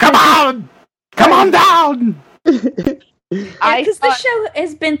 Yeah. Come on down! Because the show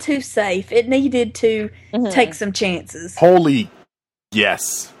has been too safe. It needed to take some chances. Holy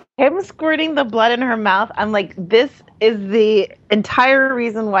yes. Him squirting the blood in her mouth, I'm like, this is the entire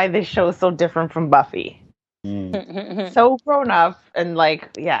reason why this show is so different from Buffy. So grown up and like,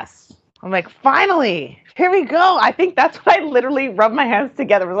 yes. I'm like, finally, here we go. I think that's what I literally rubbed my hands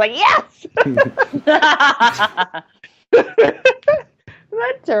together. I was like, yes! Isn't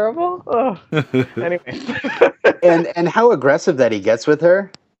that terrible? Oh. Anyway. and how aggressive that he gets with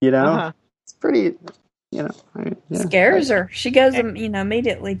her, you know? It's pretty, you know. Scares her. She goes,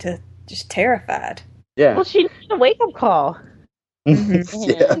 immediately to just terrified. Yeah. Well, she needed a wake-up call. Yeah.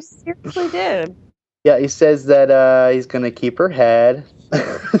 She seriously did. Yeah, he says that he's going to keep her head.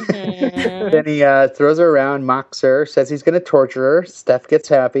 Then he throws her around, mocks her, says he's going to torture her. Steph gets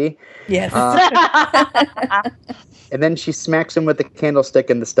happy. Yes. And then she smacks him with the candlestick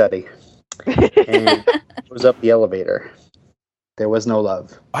in the study. And goes up the elevator. There was no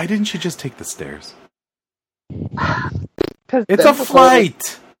love. Why didn't she just take the stairs? It's a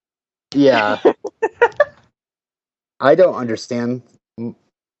flight! Yeah. I don't understand,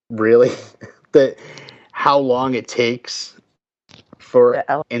 really, how long it takes for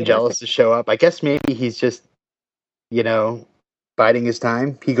Angelus to show up. I guess maybe he's just, biding his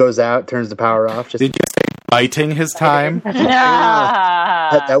time. He goes out, turns the power off. Did you say biting his time?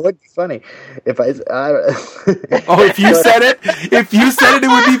 That would be funny. If if you said it? If you said it, it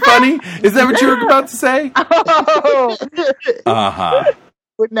would be funny? Is that what you were about to say? Oh. Uh-huh.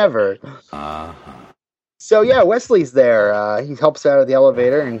 Would never. So yeah, Wesley's there. He helps out of the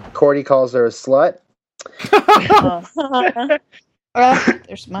elevator, and Cordy calls her a slut.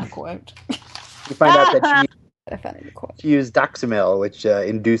 There's my quote. You find out that I found it a quote. she used Doxamil, which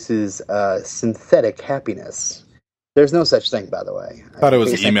induces synthetic happiness. There's no such thing, by the way. I thought it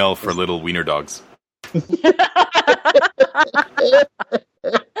was email for little wiener dogs.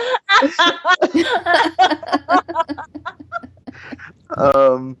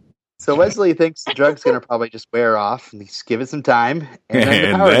 So Wesley thinks the drug's going to probably just wear off, and just give it some time.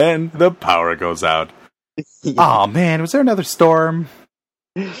 And then the power goes out. Oh man, was there another storm?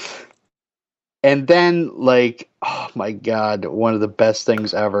 And then, oh my god, one of the best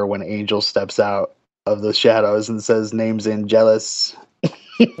things ever when Angel steps out of the shadows and says, "Name's Angelus."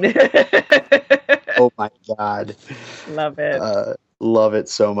 Oh my god. Love it. Love it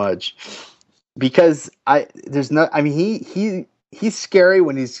so much. Because he he's scary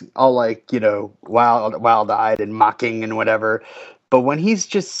when he's all like, wild-eyed and mocking and whatever. But when he's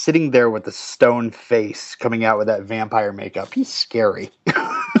just sitting there with a stone face coming out with that vampire makeup, he's scary.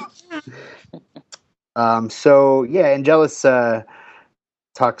 Angelus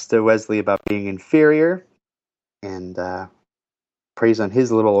talks to Wesley about being inferior and preys on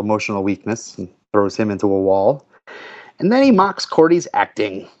his little emotional weakness and throws him into a wall. And then he mocks Cordy's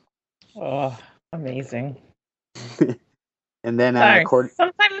acting. Oh, amazing. And then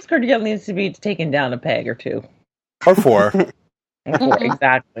sometimes Cordelia needs to be taken down a peg or two. Or 4.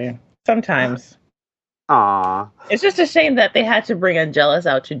 Exactly. Sometimes. Aww. It's just a shame that they had to bring Angelus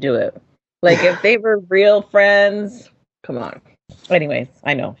out to do it. Like, if they were real friends, come on. Anyways,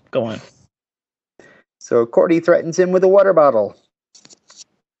 I know. Go on. So Cordy threatens him with a water bottle.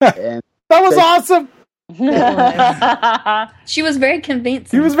 And that was awesome! She was very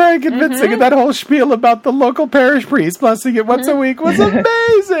convincing. He was very convincing, and that whole spiel about the local parish priest blessing it once a week was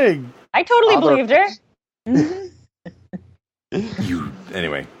amazing! I totally believed her.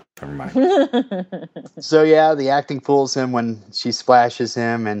 Anyway, never mind. So the acting fools him when she splashes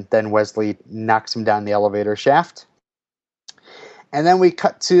him, and then Wesley knocks him down the elevator shaft. And then we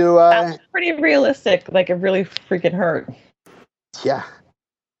cut to... That's pretty realistic. Like, it really freaking hurt. Yeah.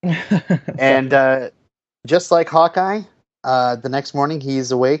 And just like Hawkeye, the next morning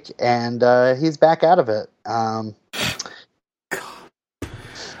he's awake, and he's back out of it.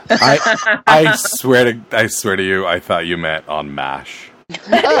 I swear to you, I thought you meant on MASH.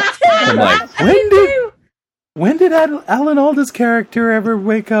 I'm like, when did Alan Alda's character ever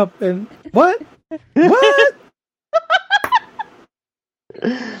wake up and what?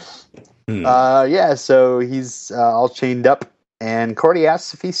 So he's all chained up, and Cordy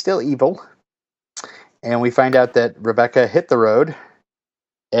asks if he's still evil, and we find out that Rebecca hit the road,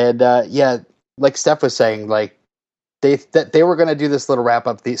 and like Steph was saying, like they were going to do this little wrap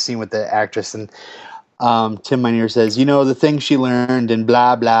up scene with the actress, and Tim Minear says, the thing she learned and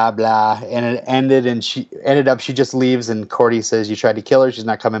blah blah blah, and it ended, and she just leaves, and Cordy says, you tried to kill her, she's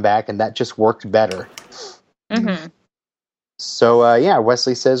not coming back, and that just worked better. Mm-hmm. So,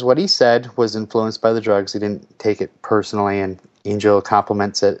 Wesley says what he said was influenced by the drugs. He didn't take it personally, and Angel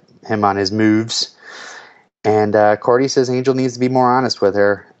compliments him on his moves. And Cordy says Angel needs to be more honest with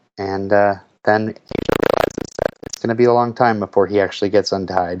her. And then Angel realizes that it's going to be a long time before he actually gets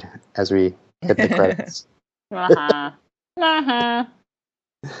untied as we hit the credits. That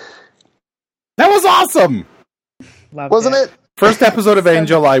was awesome! Wasn't it? First episode of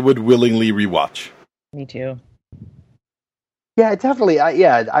Angel I would willingly rewatch. Me too. Yeah, definitely.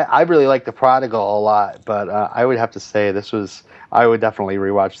 I really like The Prodigal a lot, but I would have to say I would definitely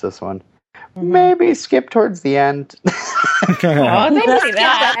rewatch this one. Mm-hmm. Maybe skip towards the end. Maybe skip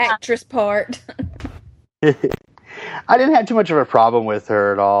the actress part. I didn't have too much of a problem with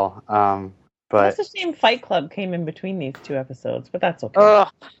her at all. But it's a shame Fight Club came in between these two episodes, but that's okay.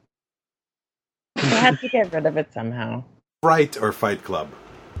 They had to get rid of it somehow. Fright or Fight Club?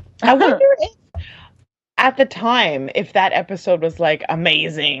 I wonder if at the time, if that episode was like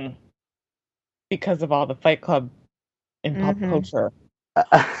amazing because of all the Fight Club in pop culture.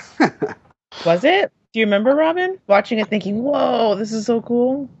 Was it? Do you remember, Robin? Watching it thinking, whoa, this is so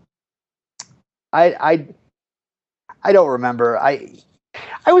cool? I don't remember. I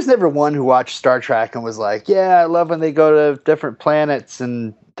was never one who watched Star Trek and was like, yeah, I love when they go to different planets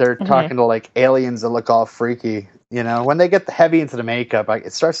and they're talking to like aliens that look all freaky. When they get heavy into the makeup,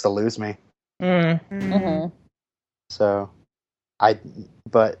 it starts to lose me. Mm-hmm. So,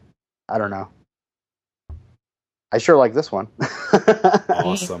 but I don't know. I sure like this one.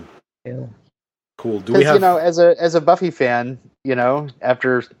 Awesome. Cool. Do we have as a Buffy fan,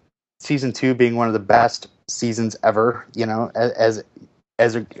 after season 2 being one of the best seasons ever, as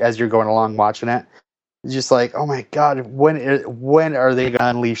you're going along watching it, it's just like, oh my god, when are they gonna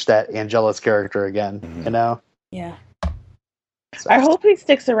unleash that Angelus character again? Mm-hmm. Yeah. So. I hope he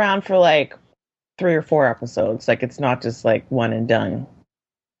sticks around for like 3 or 4 episodes. Like, it's not just like one and done.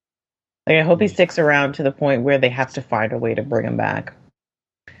 Like, I hope he sticks around to the point where they have to find a way to bring him back.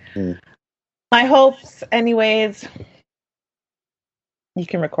 My hopes, anyways. You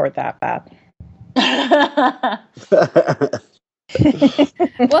can record that, Bab.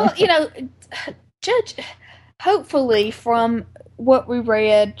 Well, Judge, hopefully from what we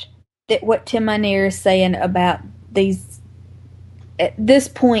read, that what Tim Minear is saying about these at this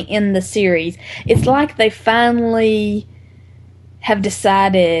point in the series, it's like they finally have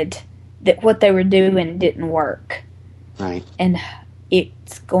decided that what they were doing didn't work. Right. And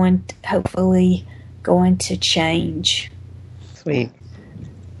it's hopefully going to change. Sweet.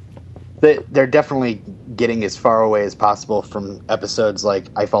 they're definitely getting as far away as possible from episodes like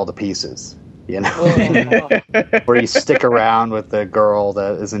I Fall to Pieces, where you stick around with the girl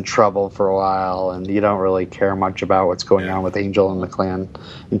that is in trouble for a while, and you don't really care much about what's going on with Angel and the clan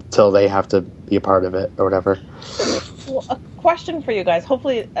until they have to be a part of it or whatever. Well, a question for you guys.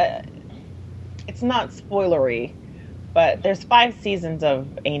 Hopefully, it's not spoilery, but there's 5 seasons of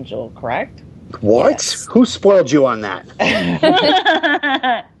Angel, correct? What? Yes. Who spoiled you on that?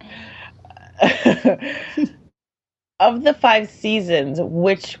 Of the 5 seasons,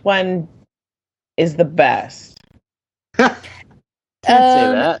 which one is the best? Can't say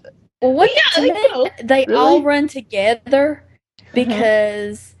that. Well, what they Really? all run together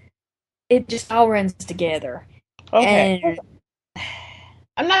because it just all runs together. Okay. And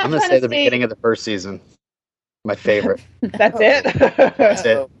I'm not I'm going to trying say to the beginning of the first season. My favorite. That's it? That's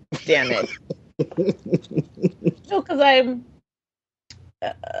it. Damn it. No, because I'm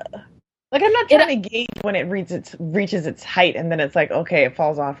not trying to gauge when it reaches its height, and then it's like, okay, it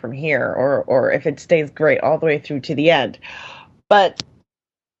falls off from here, or if it stays great all the way through to the end. But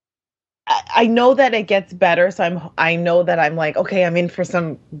I know that it gets better, so I know that I'm like, okay, I'm in for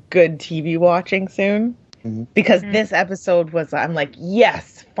some good TV watching soon. Because this episode was, I'm like,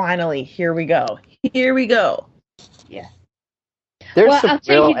 yes, finally, here we go. Here we go. Yeah. There's some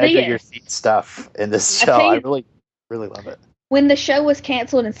real edge of your seat stuff in this show. I really, really love it. When the show was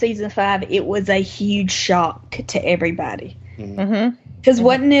canceled in season 5, it was a huge shock to everybody. Because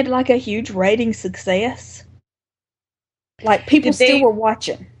wasn't it like a huge rating success? Like people still were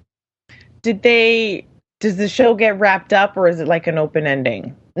watching. Does the show get wrapped up, or is it like an open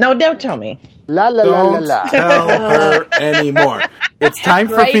ending? No, don't tell me. Don't tell her anymore. It's time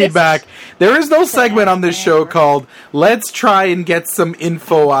for feedback. There is no segment on this show called "Let's try and get some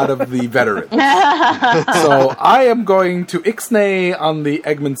info out of the veterans." So I am going to ixnay on the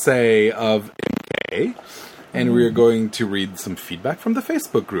Egmondsay of MK, and we are going to read some feedback from the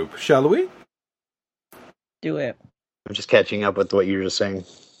Facebook group. Shall we? Do it. I'm just catching up with what you were just saying.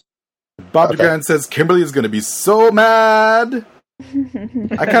 Bob DeGrand says Kimberly is going to be so mad.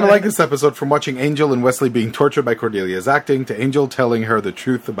 I kind of like this episode, from watching Angel and Wesley being tortured by Cordelia's acting to Angel telling her the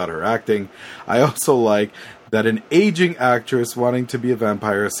truth about her acting. I also like that an aging actress wanting to be a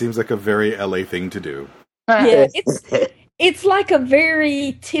vampire seems like a very LA thing to do. Yeah, it's like a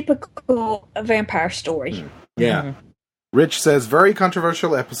very typical vampire story. Yeah. Rich says, very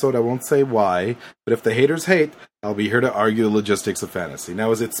controversial episode, I won't say why, but if the haters hate, I'll be here to argue the logistics of fantasy.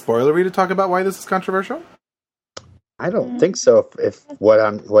 Now, is it spoilery to talk about why this is controversial? I don't think so. If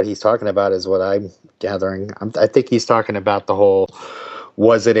what he's talking about is what I'm gathering, I think he's talking about the whole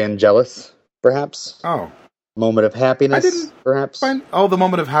 "was it Angelus?" perhaps. Oh, moment of happiness, perhaps. The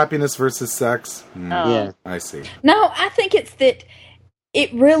moment of happiness versus sex. Yeah, I see. No, I think it's that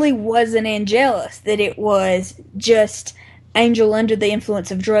it really wasn't Angelus. That it was just Angel under the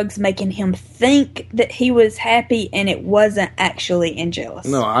influence of drugs making him think that he was happy, and it wasn't actually Angelus.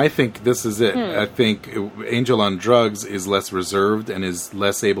 No, I think this is it. I think Angel on drugs is less reserved and is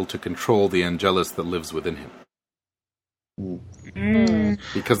less able to control the Angelus that lives within him.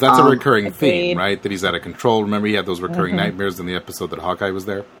 Because that's a recurring theme, right? That he's out of control. Remember, he had those recurring nightmares in the episode that Hawkeye was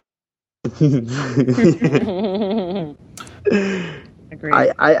there?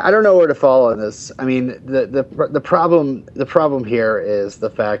 I don't know where to fall on this. I mean, the problem here is the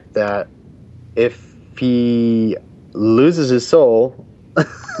fact that if he loses his soul,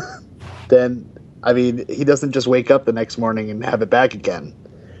 then I mean, he doesn't just wake up the next morning and have it back again.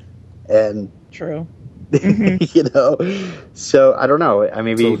 And true, you know. So I don't know. I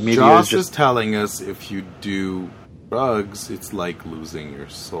mean, maybe Josh is telling us if you do drugs, it's like losing your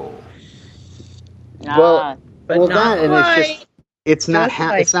soul. Well, but that, and it's just. It's not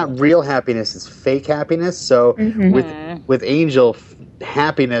it's not real happiness, it's fake happiness. So with Angel,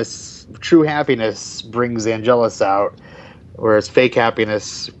 happiness, true happiness brings Angelus out, whereas fake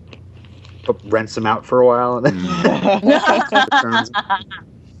happiness rents him out for a while and then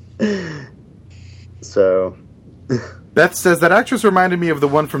So Beth says, that actress reminded me of the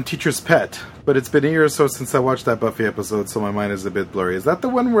one from Teacher's Pet, but it's been a year or so since I watched that Buffy episode, so my mind is a bit blurry. Is that the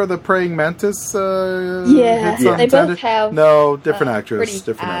one where the praying mantis they both have different actress.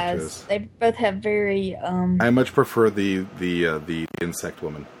 Different eyes. actress. They both have very I much prefer the insect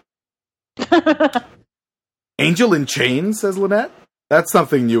woman. Angel in Chains, says Lynette? That's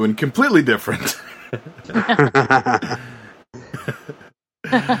something new and completely different.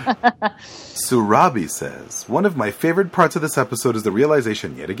 Surabi says, one of my favorite parts of this episode is the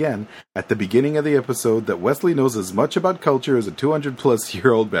realization, yet again, at the beginning of the episode, that Wesley knows as much about culture as a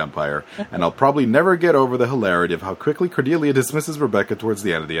 200-plus-year-old vampire, and I'll probably never get over the hilarity of how quickly Cordelia dismisses Rebecca towards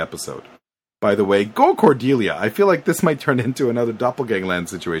the end of the episode. By the way, go Cordelia! I feel like this might turn into another Doppelgangland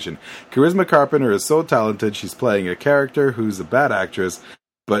situation. Charisma Carpenter is so talented, she's playing a character who's a bad actress,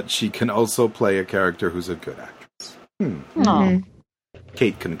 but she can also play a character who's a good actress. Aw.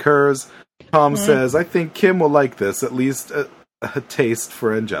 Kate concurs. Tom says, I think Kim will like this, at least a taste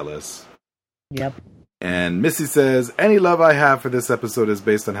for Angelus. Yep. And Missy says, any love I have for this episode is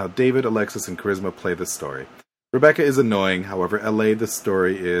based on how David, Alexis, and Charisma play this story. Rebecca is annoying, however, LA, the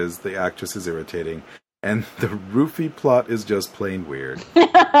story is, the actress is irritating, and the roofie plot is just plain weird.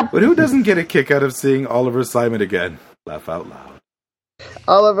 But who doesn't get a kick out of seeing Oliver Simon again? Laugh out loud.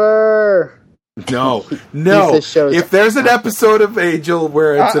 Oliver! No. This show's If there's an episode of Angel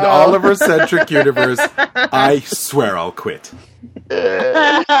where it's an Oliver-centric universe, I swear I'll quit.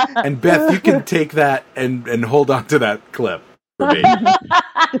 And Beth, you can take that and hold on to that clip for me.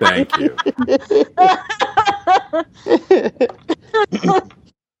 Thank you.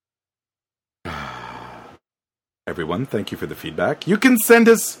 Everyone, thank you for the feedback. You can send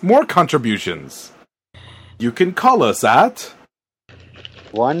us more contributions. You can call us at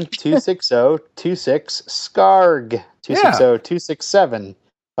 1-260-26-SCARG.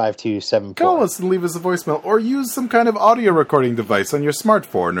 260-267-5274. Call us and leave us a voicemail, or use some kind of audio recording device on your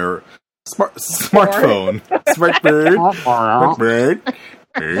smartphone or smartphone. Smartphone.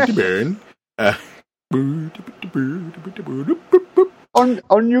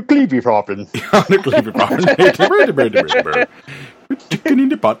 On your Cleavy Proppin. On your Cleavy Proppin. Chicken in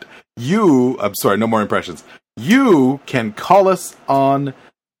the pot. I'm sorry, no more impressions. You can call us on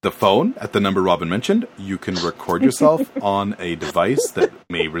the phone at the number Robin mentioned. You can record yourself on a device that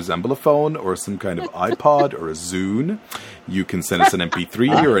may resemble a phone or some kind of iPod or a Zune. You can send us an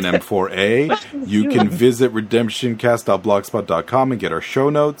MP3 or an M4A. You can visit redemptioncast.blogspot.com and get our show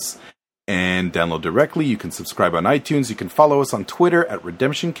notes and download directly. You can subscribe on iTunes. You can follow us on Twitter at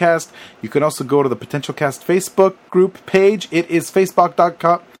RedemptionCast. You can also go to the Potential Cast Facebook group page. It is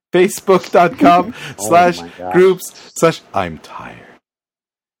facebook.com/groups/I'm tired.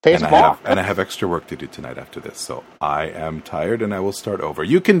 And I have extra work to do tonight after this, so I am tired and I will start over.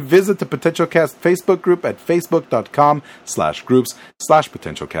 You can visit the Potential Cast Facebook group at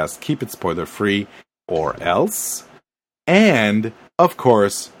facebook.com/groups/potentialcast. Keep it spoiler free or else. And, of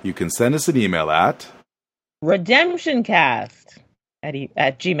course, you can send us an email at redemptioncast at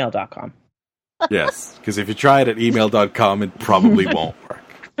gmail.com. Yes, because if you try it at email.com, it probably won't work.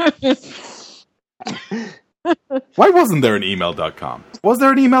 Why wasn't there an email.com? Was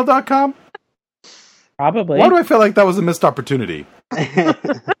there an email.com? Probably. Why do I feel like that was a missed opportunity?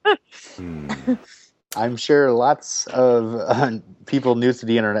 I'm sure lots of people new to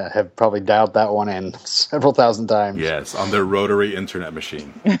the internet have probably dialed that one in several thousand times. Yes, on their rotary internet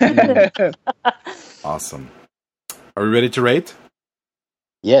machine. Awesome. Are we ready to rate?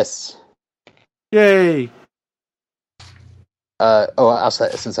 Yes. Yay! I'll say,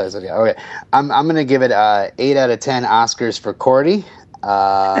 since I said yeah. Okay, I'm gonna give it 8 out of 10 Oscars for Cordy.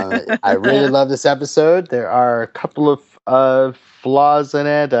 I really love this episode. There are a couple of flaws in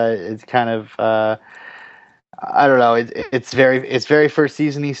it. It's kind of I don't know. It's very first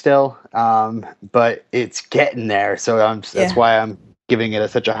season-y still, but it's getting there. So that's why I'm giving it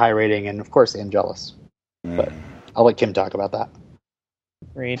such a high rating. And of course, Angelus. But I'll let Kim talk about that.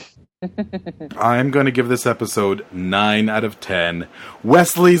 Agreed. I'm going to give this episode 9 out of 10.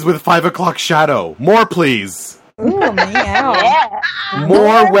 Wesley's with 5 o'clock shadow. More, please. Ooh, meow. Yeah.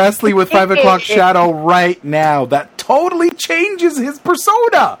 More Wesley with 5 o'clock shadow right now. That totally changes his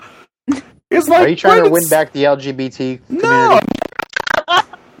persona. It's like, are you trying to win back the LGBT community? No.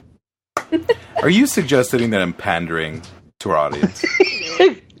 Are you suggesting that I'm pandering to our audience?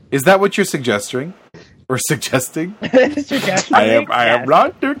 Is that what you're suggesting? Or suggesting? I am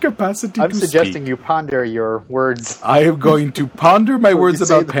not their capacity I'm to suggesting speak. you ponder your words. I am going to ponder my words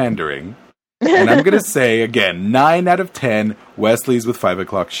about pandering. And I'm going to say, again, 9 out of 10, Wesley's with 5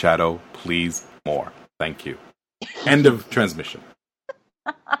 o'clock shadow. Please, more. Thank you. End of transmission.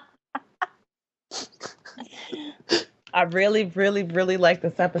 I really, really, really like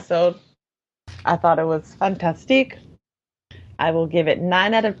this episode. I thought it was fantastic. I will give it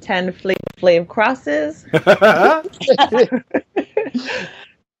 9 out of 10 Flav crosses.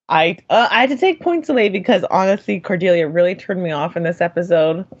 I had to take points away because honestly, Cordelia really turned me off in this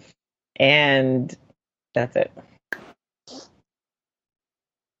episode, and that's it.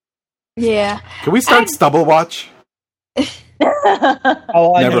 Yeah. Can we start Stubble Watch?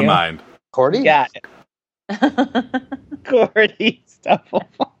 Oh, on Never you. mind. Cordy? Got it. Cordy stuff. All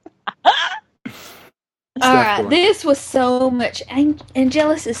right, this was so much.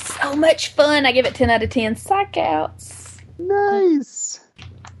 Angelus is so much fun. I give it 10 out of 10 psych outs. Nice.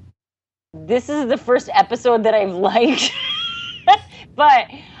 This is the first episode that I've liked. But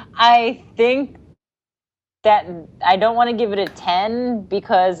I think that I don't want to give it a 10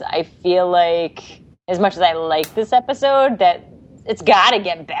 because I feel like, as much as I like this episode, that it's got to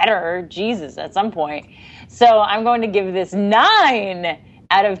get better. Jesus, at some point. So I'm going to give this 9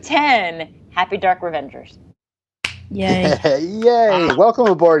 out of 10 Happy Dark Revengers. Yay. Yay. Welcome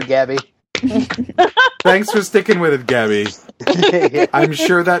aboard, Gabby. Thanks for sticking with it, Gabby. I'm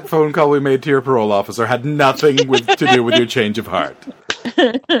sure that phone call we made to your parole officer had nothing to do with your change of heart.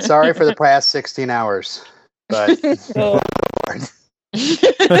 Sorry for the past 16 hours. But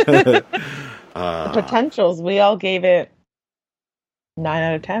The potentials, we all gave it 9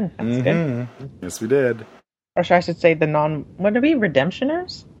 out of 10. That's good. Yes, we did. Or I should say what are we,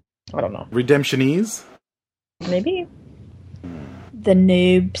 redemptioners? I don't know. Redemptionese? Maybe. The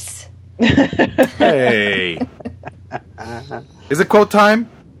noobs. Hey. Is it quote time?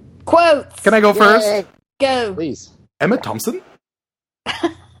 Quotes. Can I go first? Yay. Go. Please. Emma Thompson?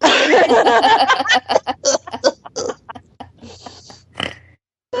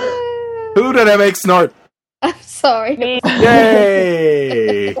 Who did I make snort? I'm sorry.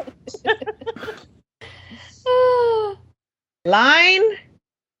 Yay! Line?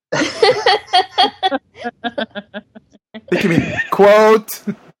 I think you mean quote.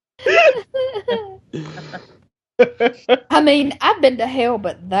 I mean, I've been to hell,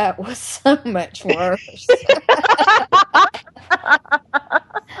 but that was so much worse.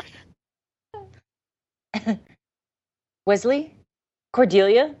 Wesley?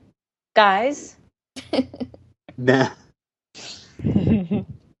 Cordelia? Guys? Nah.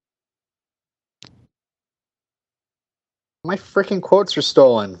 My freaking quotes are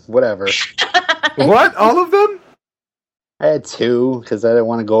stolen. Whatever. What? All of them? I had 2 because I didn't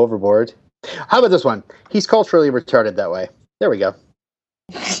want to go overboard. How about this one? He's culturally retarded that way. There we go.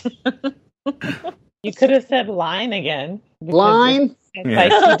 You could have said line again. Line? It's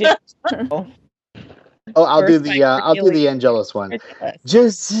like you did. Oh, I'll do First the time I'll do the Angelus one.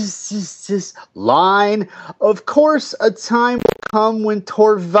 Just line. Of course, a time will come when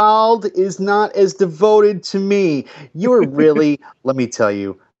Torvald is not as devoted to me. You are really, let me tell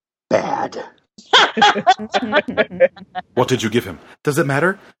you, bad. What did you give him? Does it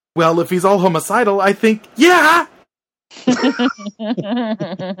matter? Well, if he's all homicidal, I think, yeah!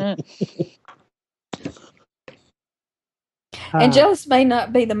 Angelus may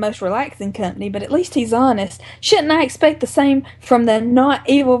not be the most relaxing company, but at least he's honest. Shouldn't I expect the same from the not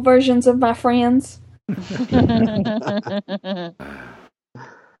evil versions of my friends?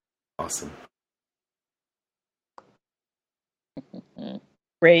 Awesome.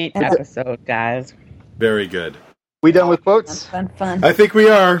 Great episode, guys. Very good. We done with quotes? Fun. I think we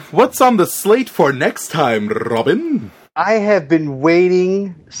are. What's on the slate for next time, Robin? I have been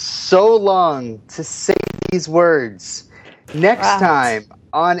waiting so long to say these words. Next time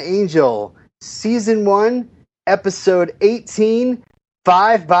on Angel, Season 1, Episode 18,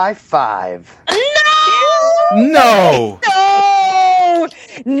 5x5. No!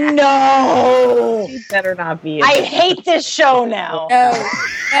 No! You better not be. I hate this show now. No.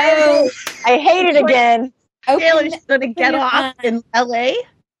 I hate it again. Taylor's going to get off in LA?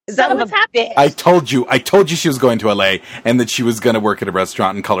 Is that what's happening? I told you she was going to LA and that she was going to work at a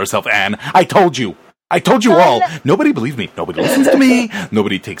restaurant and call herself Anne. I told you all. Nobody believed me. Nobody listens to me.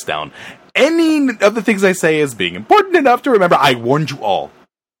 Nobody takes down any of the things I say as being important enough to remember. I warned you all.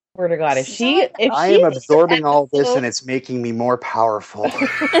 Swear to God, if I am absorbing all this and it's making me more powerful. If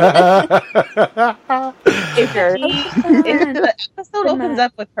the episode opens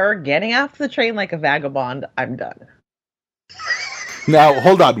up with her getting off the train like a vagabond, I'm done. Now,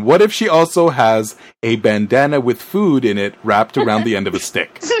 hold on. What if she also has a bandana with food in it wrapped around the end of a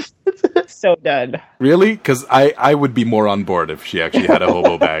stick? So done. Really? Because I would be more on board if she actually had a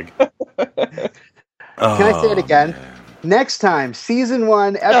hobo bag. Can I say it again? Man. Next time, Season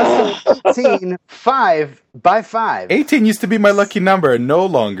 1, Episode 18, 5x5. 18 used to be my lucky number, no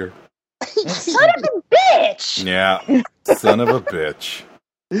longer. Son of a bitch! Yeah, son of a bitch.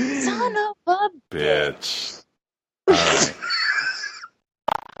 Son of a bitch. All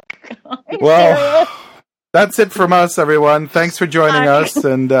right. Well, that's it from us, everyone. Thanks for joining us,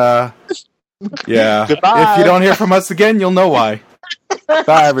 and yeah, goodbye. If you don't hear from us again, you'll know why.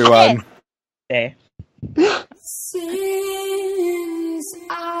 Bye, everyone. Okay. Since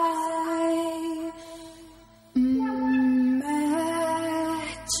I met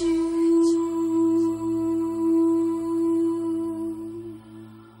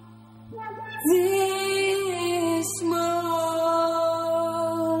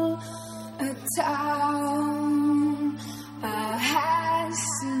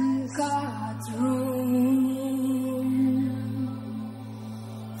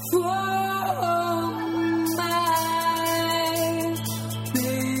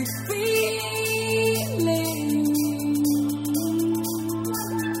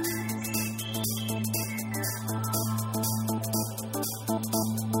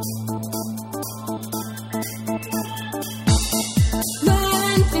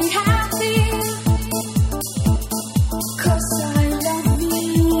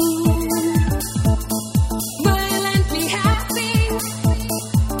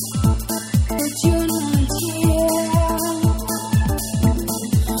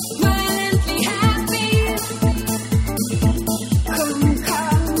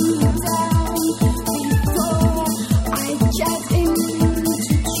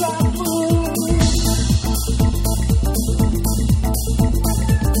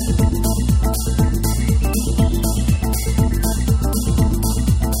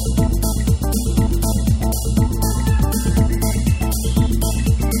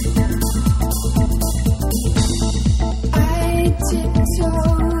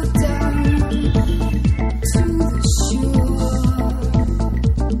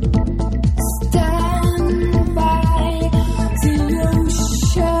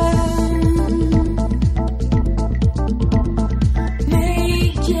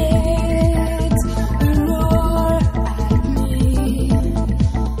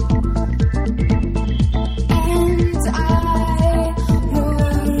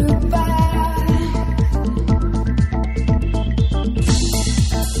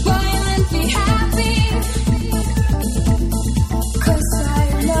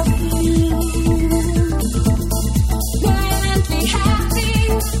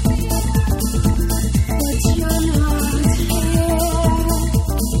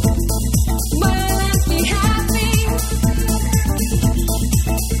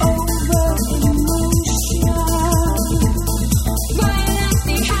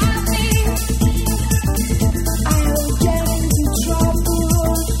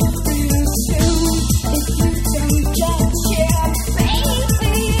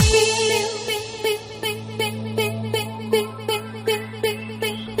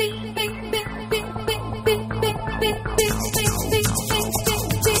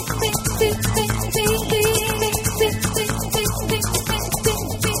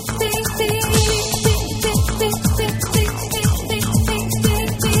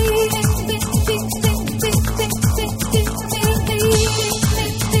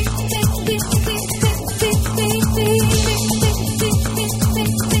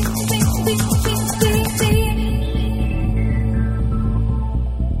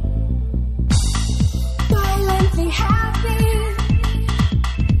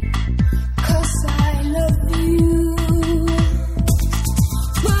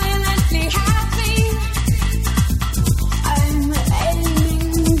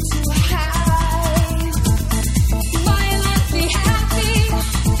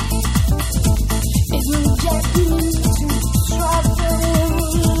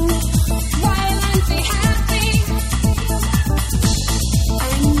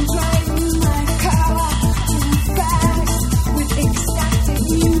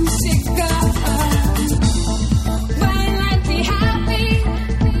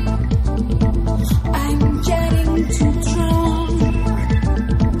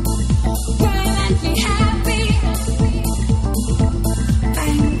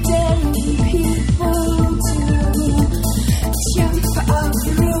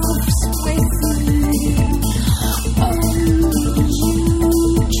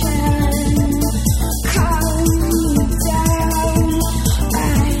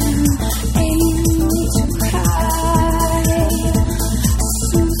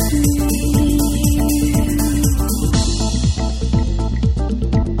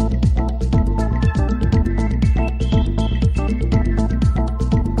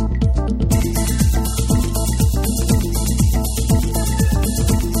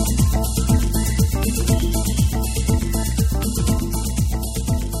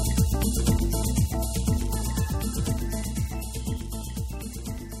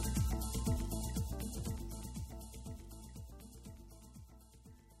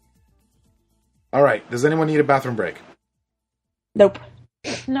All right. Does anyone need a bathroom break? Nope.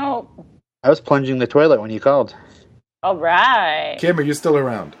 No. I was plunging the toilet when you called. All right. Kim, are you still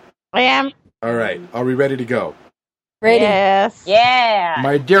around? I am. All right. Are we ready to go? Ready. Yes. Yeah.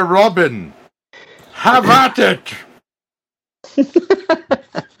 My dear Robin, have at it!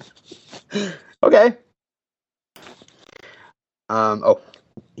 Okay. Oh,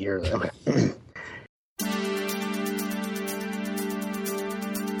 you're okay.